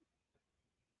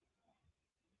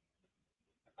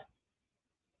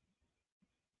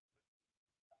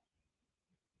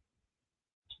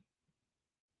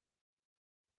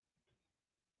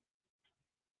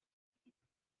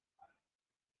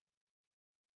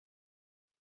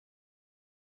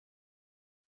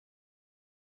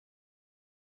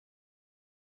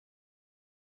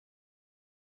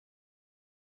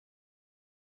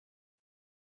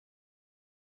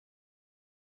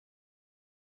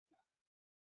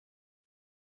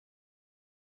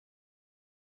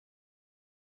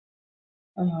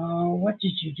 Oh, what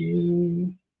did you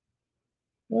do?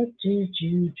 What did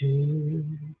you do?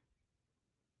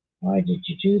 Why did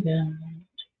you do that?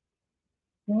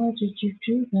 Why did you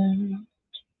do that?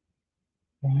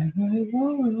 Why?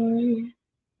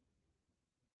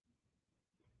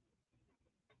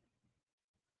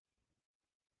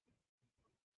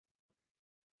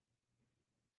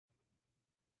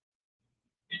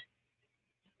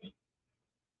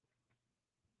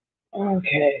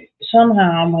 Okay,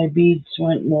 somehow my beads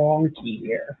went wonky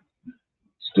here.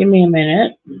 Just give me a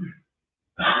minute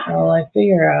while I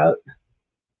figure out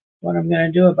what I'm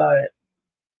going to do about it.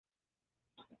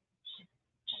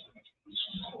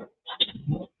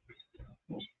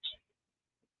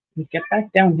 Get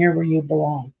back down here where you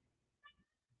belong.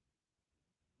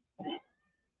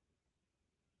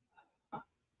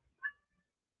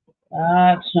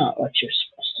 That's not what you're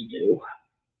supposed to do.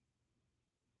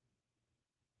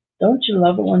 Don't you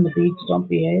love it when the beads don't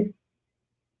behave?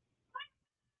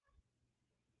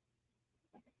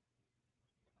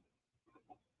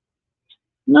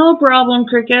 No problem,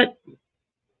 Cricket.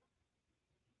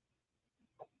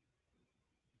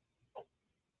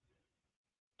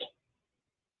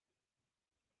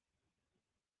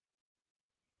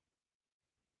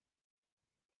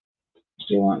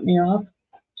 Do you want me off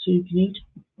so you can eat?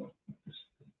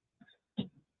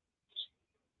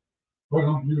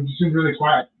 Well, you seem really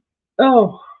quiet.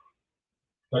 Oh,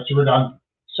 Thought you were done.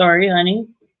 sorry, honey.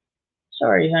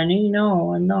 Sorry, honey.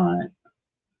 No, I'm not.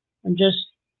 I'm just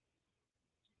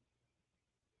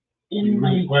in You're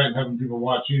really my... quiet having people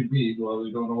watch you bead while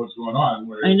they don't know what's going on.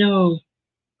 I know.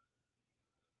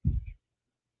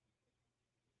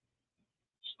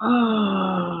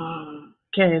 Oh,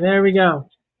 okay, there we go.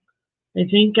 I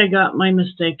think I got my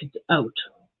mistake out.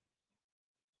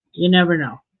 You never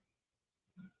know.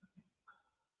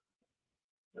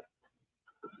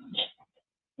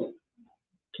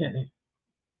 Okay.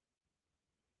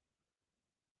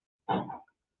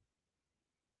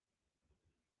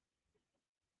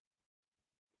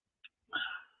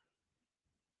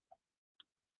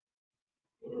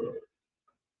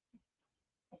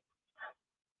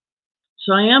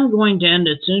 So I am going to end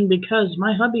it soon because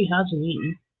my hubby hasn't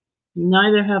eaten.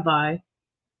 Neither have I.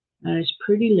 And it's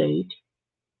pretty late.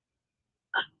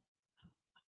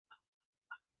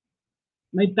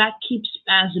 My back keeps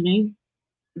spasming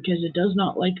because it does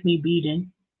not like me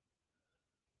beating.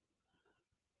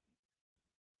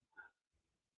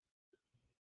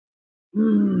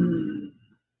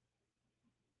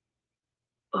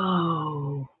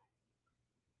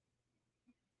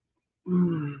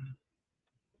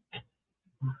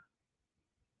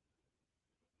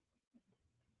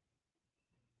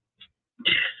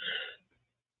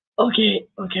 Okay,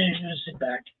 I'm gonna sit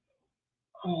back.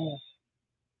 Oh,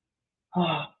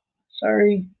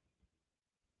 sorry.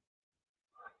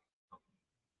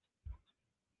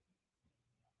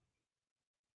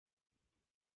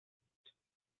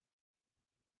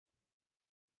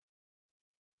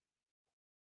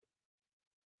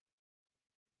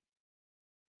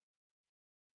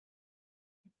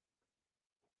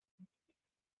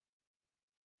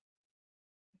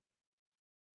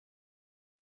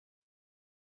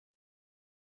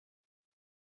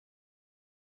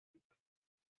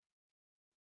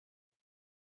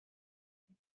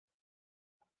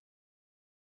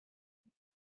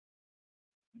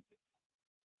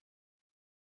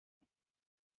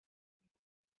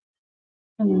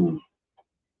 Hmm.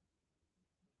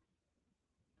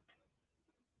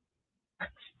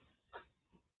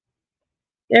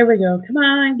 There we go. Come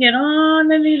on, get on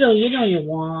the needle. You know you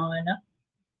wanna.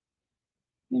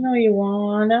 You know you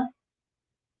wanna.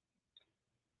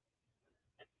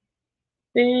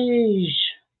 Beige.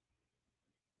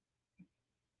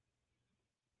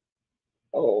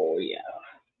 Oh yeah.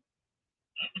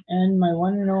 And my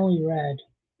one and only red.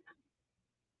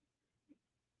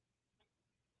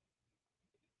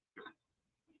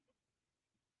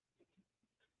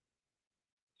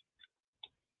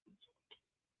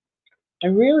 I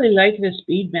really like this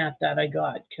bead mat that I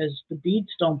got because the beads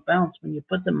don't bounce when you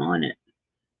put them on it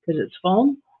because it's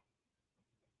foam.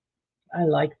 I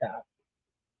like that.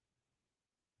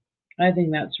 I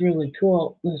think that's really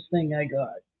cool. This thing I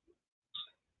got.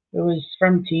 It was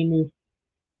from Temu.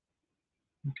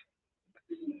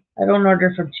 I don't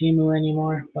order from Temu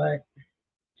anymore, but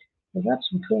they got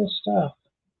some cool stuff.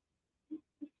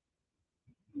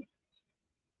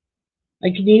 I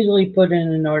can easily put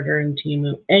in an order in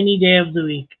Temu any day of the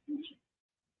week.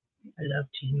 I love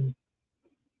Temu.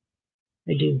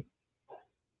 I do.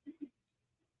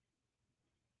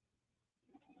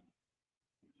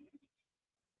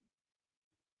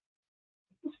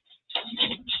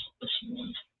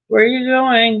 Where are you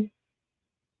going?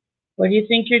 What do you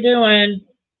think you're doing?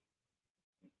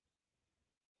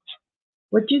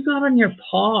 What do you got on your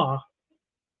paw?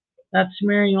 That's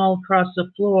smearing all across the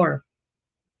floor.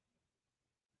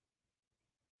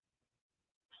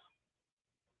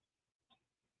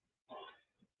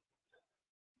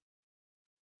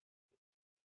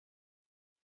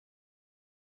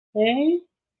 Hey?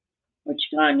 What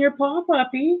you got on your paw,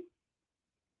 puppy?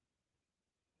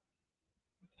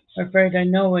 I'm afraid I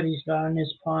know what he's got on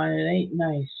his paw, and it ain't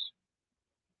nice.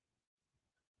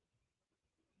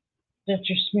 That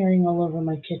you're smearing all over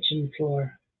my kitchen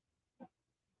floor.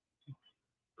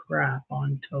 Crap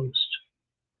on toast.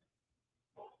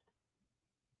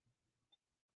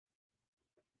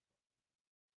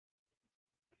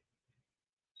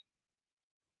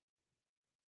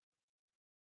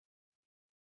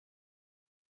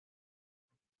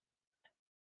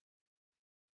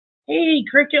 Hey,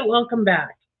 Cricket, welcome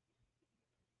back.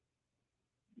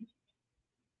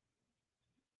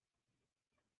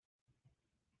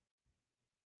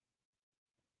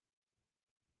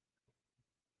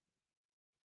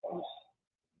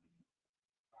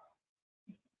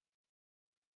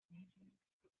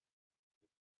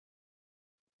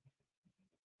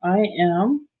 I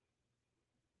am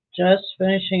just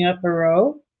finishing up a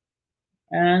row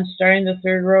and starting the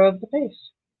third row of the face.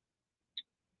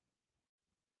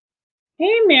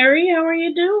 Hey, Mary, how are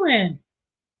you doing?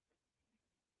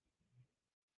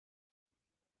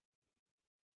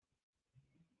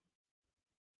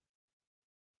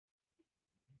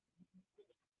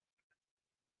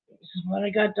 This is what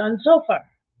I got done so far.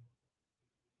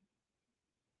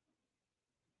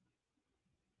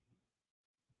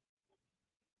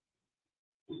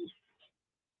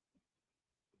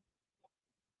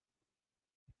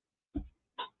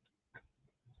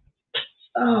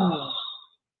 Oh,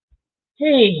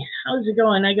 hey, how's it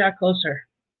going? I got closer.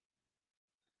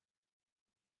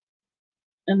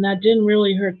 And that didn't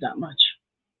really hurt that much.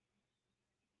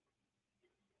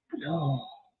 Oh.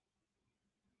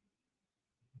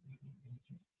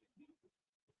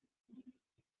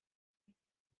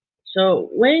 So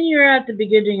when you're at the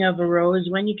beginning of a row is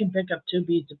when you can pick up 2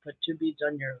 beads and put 2 beads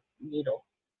on your needle.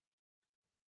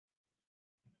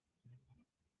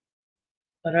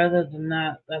 But other than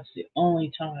that, that's the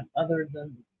only time.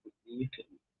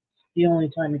 The only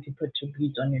time you can put 2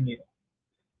 beads on your needle,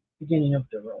 beginning of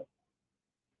the row.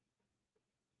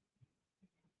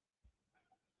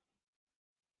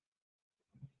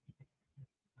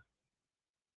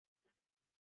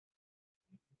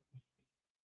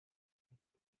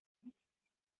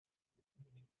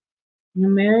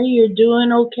 Mary, you're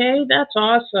doing okay? That's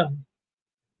awesome.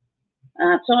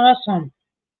 That's awesome.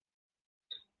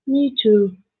 Me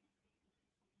too.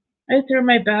 I threw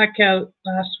my back out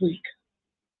last week,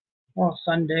 well,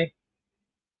 Sunday,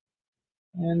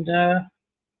 and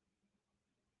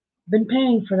been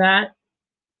paying for that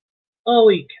all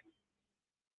week.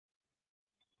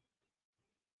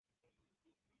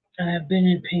 I have been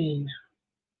in pain.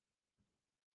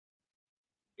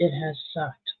 It has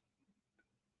sucked.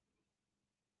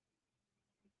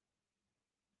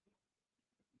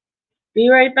 Be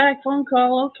right back, phone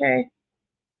call, okay.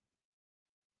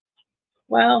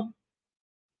 Well,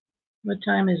 what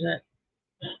time is it?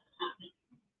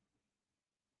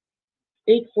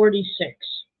 8:46.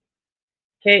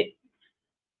 Okay.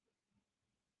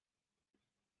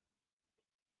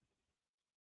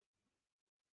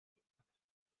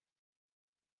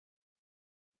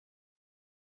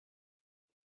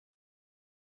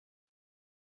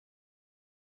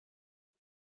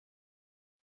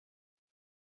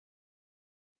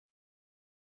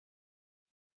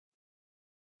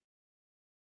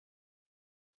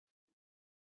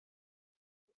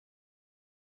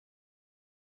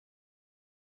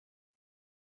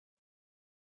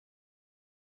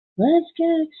 Let's get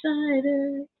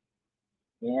excited.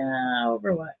 Yeah,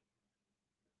 over what?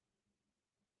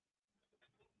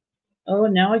 Oh,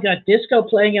 now I got disco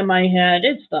playing in my head.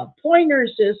 It's the Pointer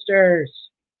Sisters.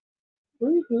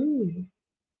 Woohoo.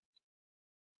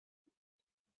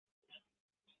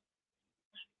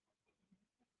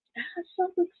 I'm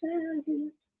so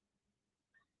excited.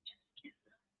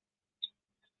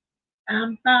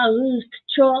 I'm about to lose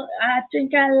control. I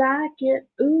think I like it.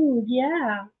 Ooh,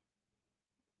 yeah.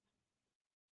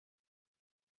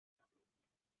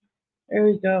 There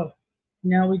we go.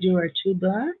 Now we do our two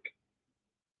black.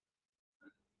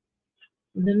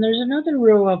 And then there's another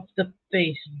row of the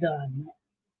face done.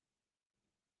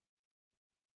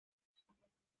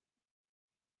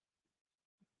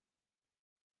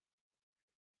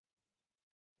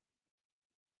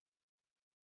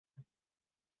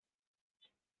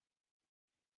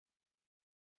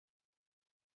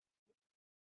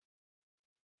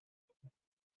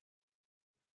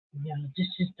 Yeah, this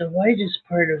is the whitest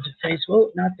part of the face. Whoa,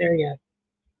 not there yet.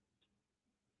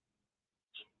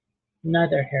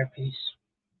 Another hairpiece.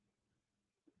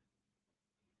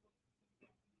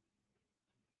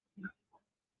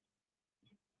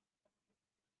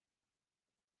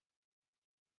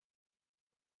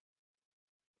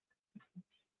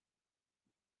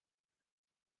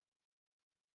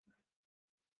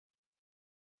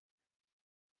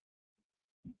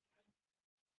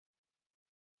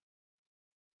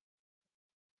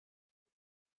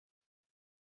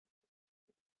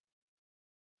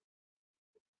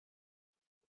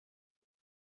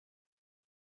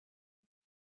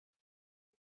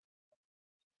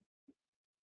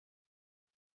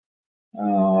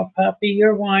 Oh, puppy,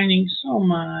 you're whining so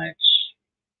much.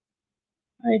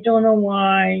 I don't know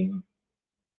why.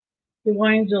 He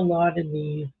whines a lot in the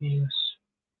evenings.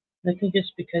 I think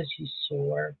it's because he's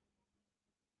sore.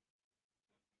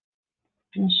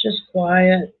 It's just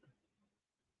quiet.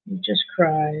 He just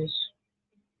cries.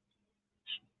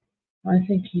 I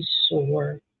think he's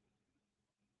sore.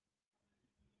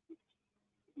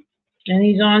 And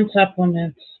he's on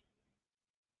supplements.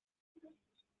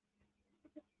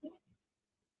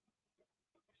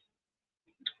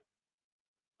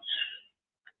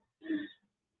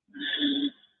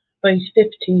 But he's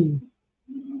 15.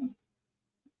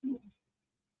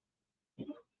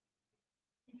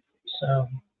 So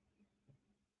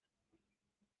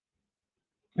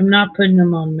I'm not putting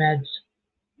him on meds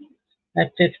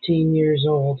at 15 years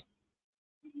old.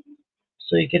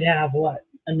 So he could have what?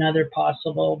 Another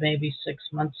possible maybe 6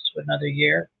 months to another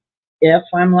year. If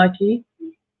I'm lucky.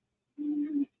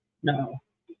 No.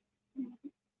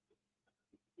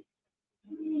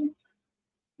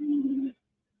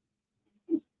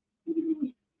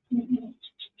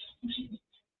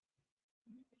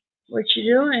 What you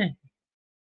doing?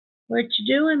 What you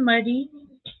doing, Muddy?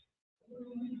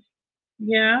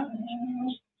 Yeah?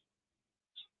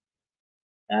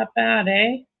 That bad,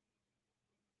 eh?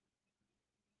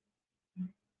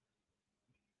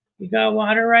 You got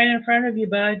water right in front of you,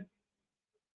 bud.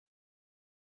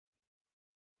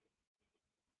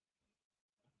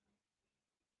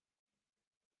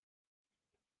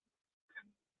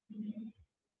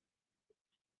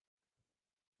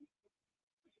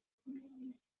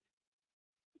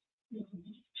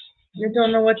 You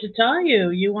don't know what to tell you.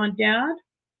 You want dad?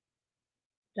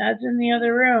 Dad's in the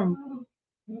other room.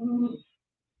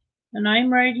 And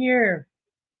I'm right here.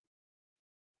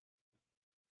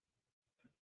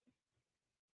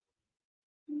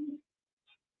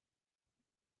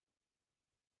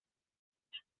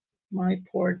 My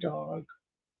poor dog.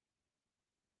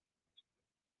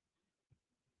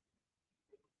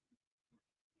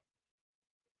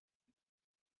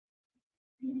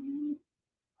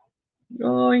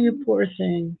 Oh, you poor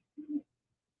thing.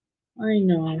 I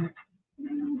know.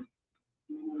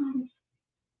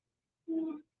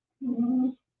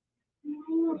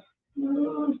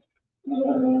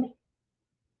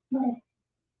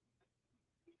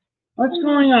 What's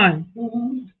going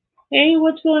on? Hey,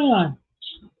 what's going on?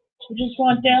 You just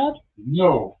want Dad?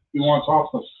 No, he wants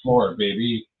off the floor,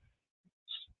 baby.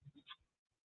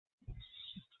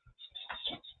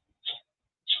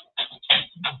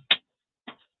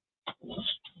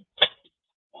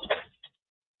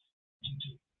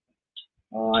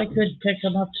 Oh, I could pick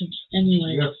him up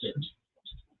anyway. Yes, sir.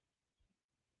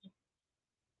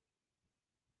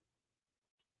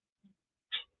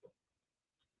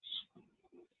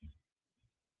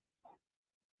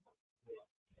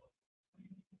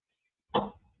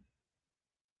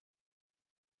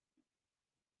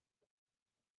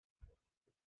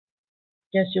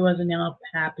 Guess he wasn't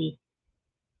happy.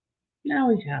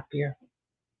 Now he's happier.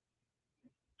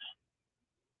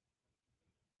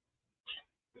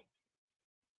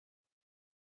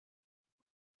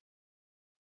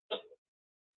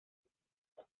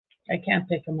 I can't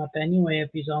pick him up anyway if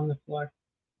he's on the floor.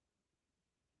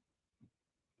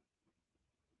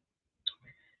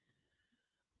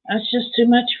 That's just too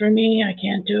much for me. I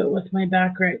can't do it with my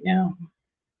back right now.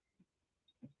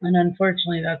 And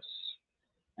unfortunately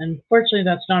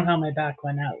that's not how my back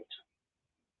went out.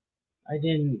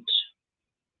 It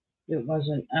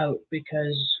wasn't out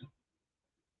because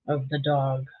of the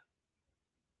dog.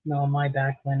 No, my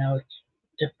back went out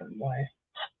a different way.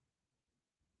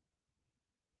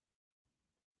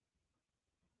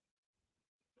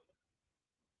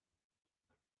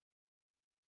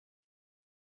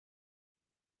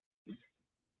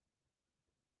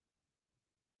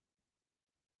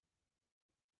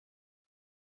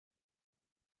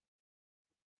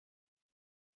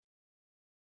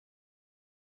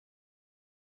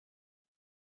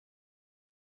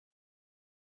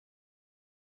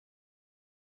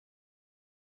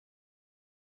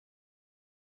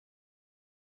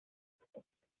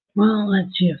 Well,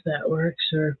 let's see if that works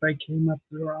or if I came up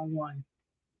with the wrong one.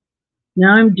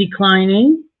 Now I'm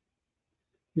declining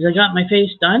because I got my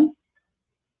face done,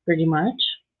 pretty much.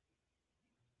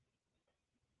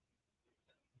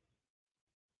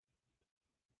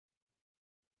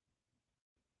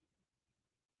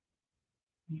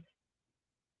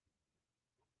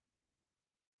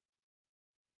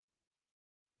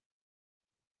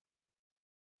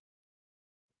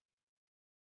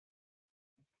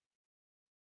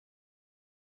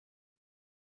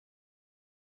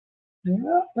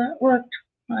 Yeah, that worked.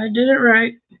 I did it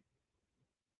right.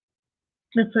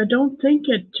 If I don't think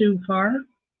it too far,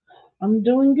 I'm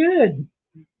doing good.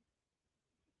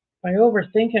 If I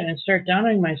overthink it and start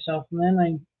doubting myself, and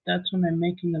then that's when I'm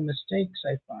making the mistakes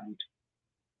I find.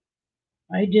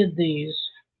 I did these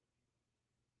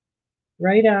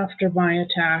right after my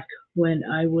attack when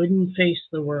I wouldn't face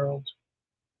the world,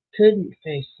 couldn't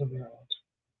face the world.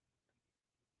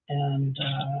 And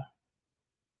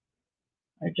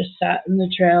I just sat in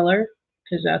the trailer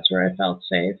because that's where I felt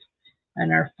safe.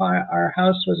 And our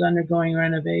house was undergoing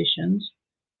renovations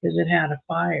because it had a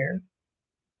fire.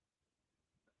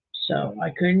 So I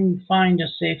couldn't find a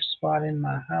safe spot in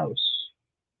my house.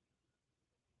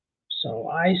 So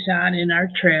I sat in our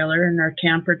trailer, in our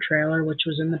camper trailer, which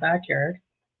was in the backyard,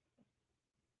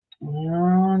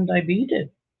 and I beat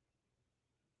it.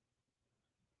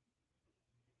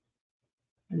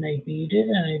 And I beat it,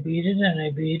 and I beat it, and I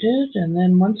beat it. And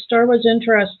then one store was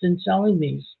interested in selling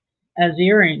these as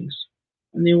earrings,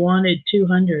 and they wanted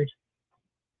 200.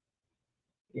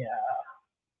 Yeah,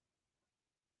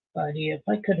 buddy, if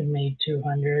I could have made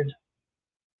 200,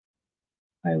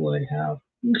 I would have.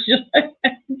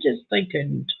 Just I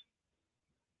couldn't.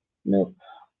 Nope.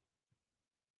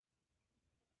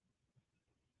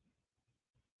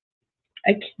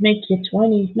 I could make you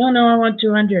 20. No, I want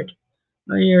 200.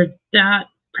 Well, you're that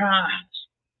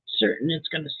certain it's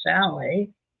going to sell, eh?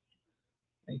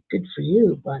 Like, good for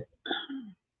you, but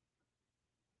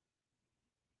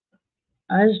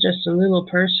I was just a little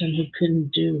person who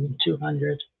couldn't do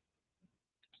 200.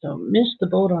 So missed the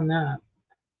boat on that.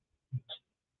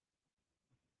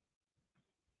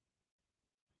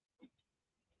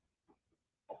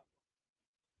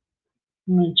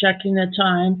 I'm checking the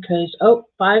time because,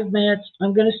 5 minutes.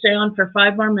 I'm going to stay on for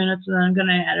 5 more minutes and then I'm going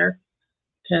to head her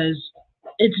because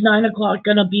it's 9 o'clock,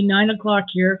 going to be 9 o'clock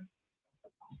here.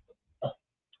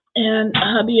 And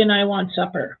hubby and I want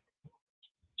supper.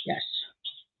 Yes.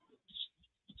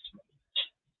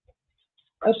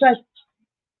 Outside.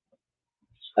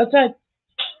 Outside.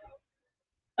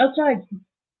 Outside.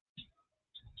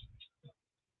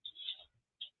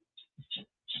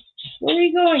 Where are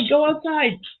you going? Go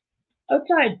outside.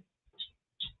 Outside.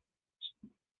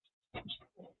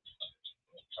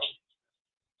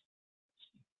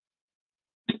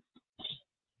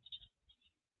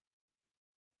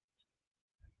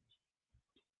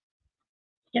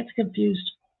 Gets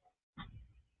confused.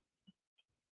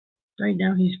 Right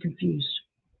now he's confused.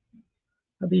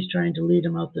 Hubby's trying to lead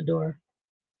him out the door.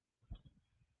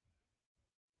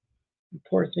 The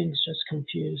poor thing's just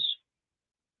confused.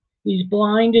 He's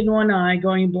blind in one eye,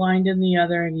 going blind in the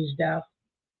other, and he's deaf.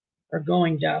 Or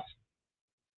going deaf.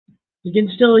 He can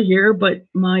still hear, but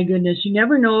my goodness, you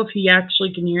never know if he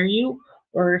actually can hear you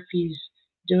or if he's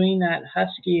doing that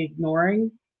husky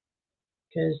ignoring,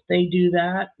 because they do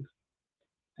that.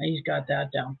 He's got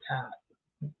that down pat.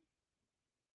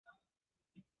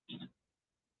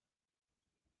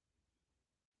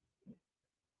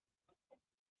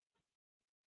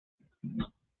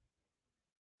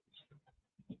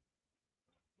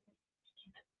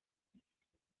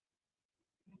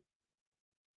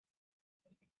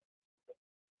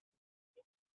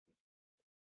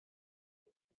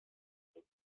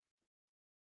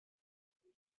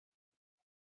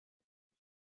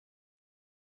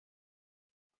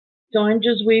 So I'm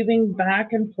just weaving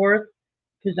back and forth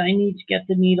because I need to get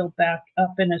the needle back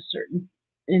up in a certain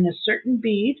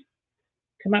bead,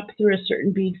 come up through a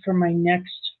certain bead for my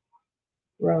next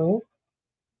row.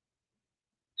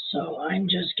 So I'm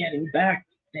just getting back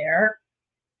there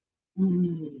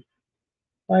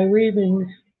by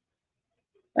weaving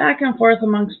back and forth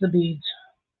amongst the beads.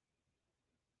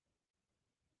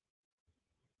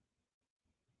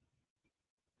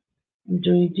 I'm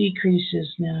doing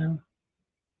decreases now.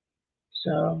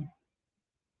 So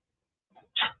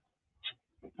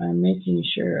I'm making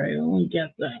sure I only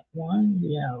get that one.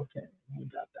 Yeah, okay, I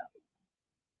got that.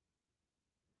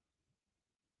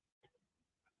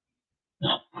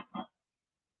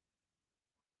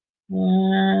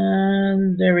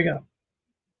 And there we go.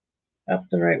 Up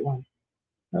the right one.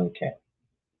 Okay.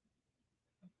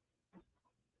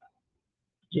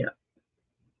 Yeah.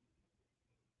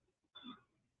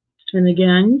 And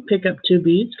again, pick up 2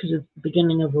 beads because it's the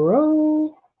beginning of a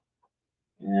row.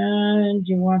 And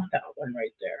you want that one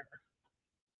right there.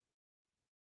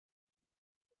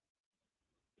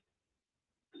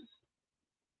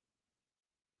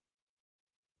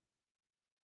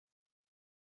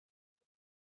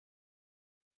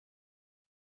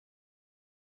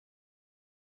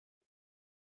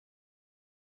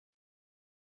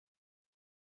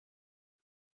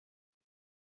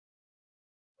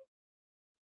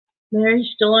 Mary,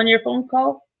 still on your phone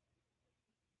call?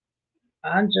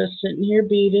 I'm just sitting here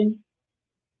beading.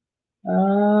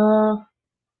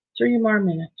 3 more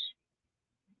minutes.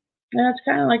 And it's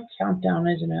kind of like a countdown,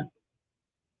 isn't it?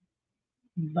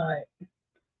 But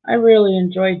I really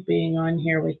enjoyed being on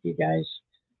here with you guys.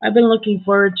 I've been looking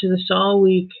forward to this all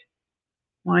week,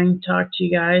 wanting to talk to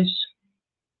you guys.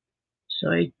 So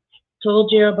I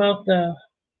told you about the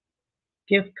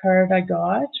gift card I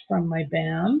got from my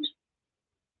band,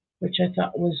 which I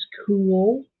thought was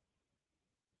cool.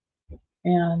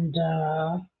 And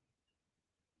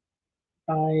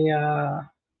I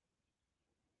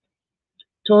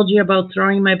told you about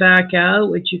throwing my back out,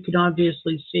 which you can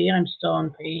obviously see I'm still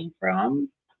in pain from.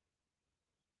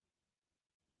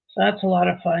 So that's a lot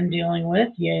of fun dealing with.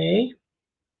 Yay.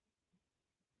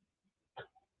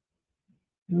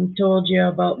 I told you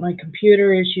about my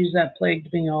computer issues that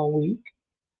plagued me all week.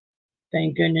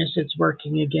 Thank goodness it's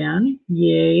working again.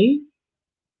 Yay.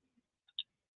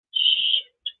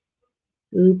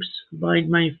 Shit. Oops, mind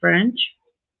my French.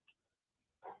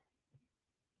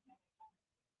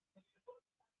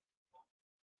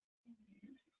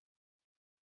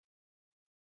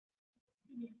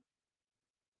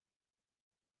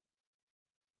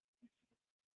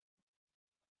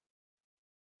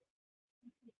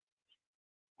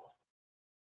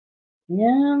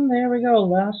 And there we go,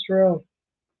 last row.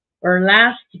 Or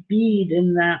last bead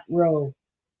in that row.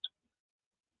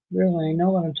 Really, I know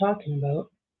what I'm talking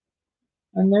about.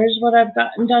 And there's what I've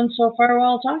gotten done so far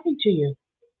while talking to you.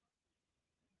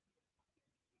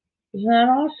 Isn't that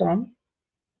awesome?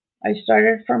 I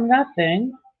started from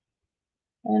nothing,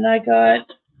 and I got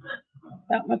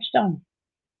that much done.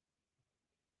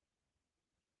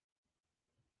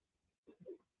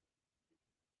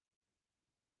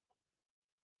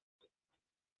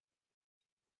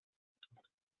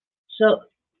 So,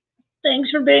 thanks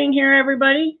for being here,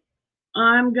 everybody.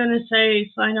 I'm going to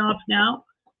say sign off now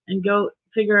and go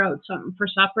figure out something for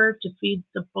supper to feed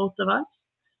the both of us.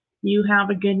 You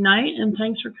have a good night, and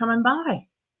thanks for coming by.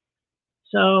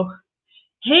 So,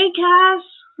 hey, Cass,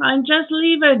 I'm just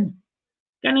leaving.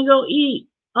 Gonna go eat.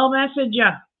 I'll message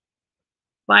ya.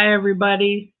 Bye,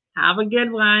 everybody. Have a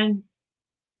good one.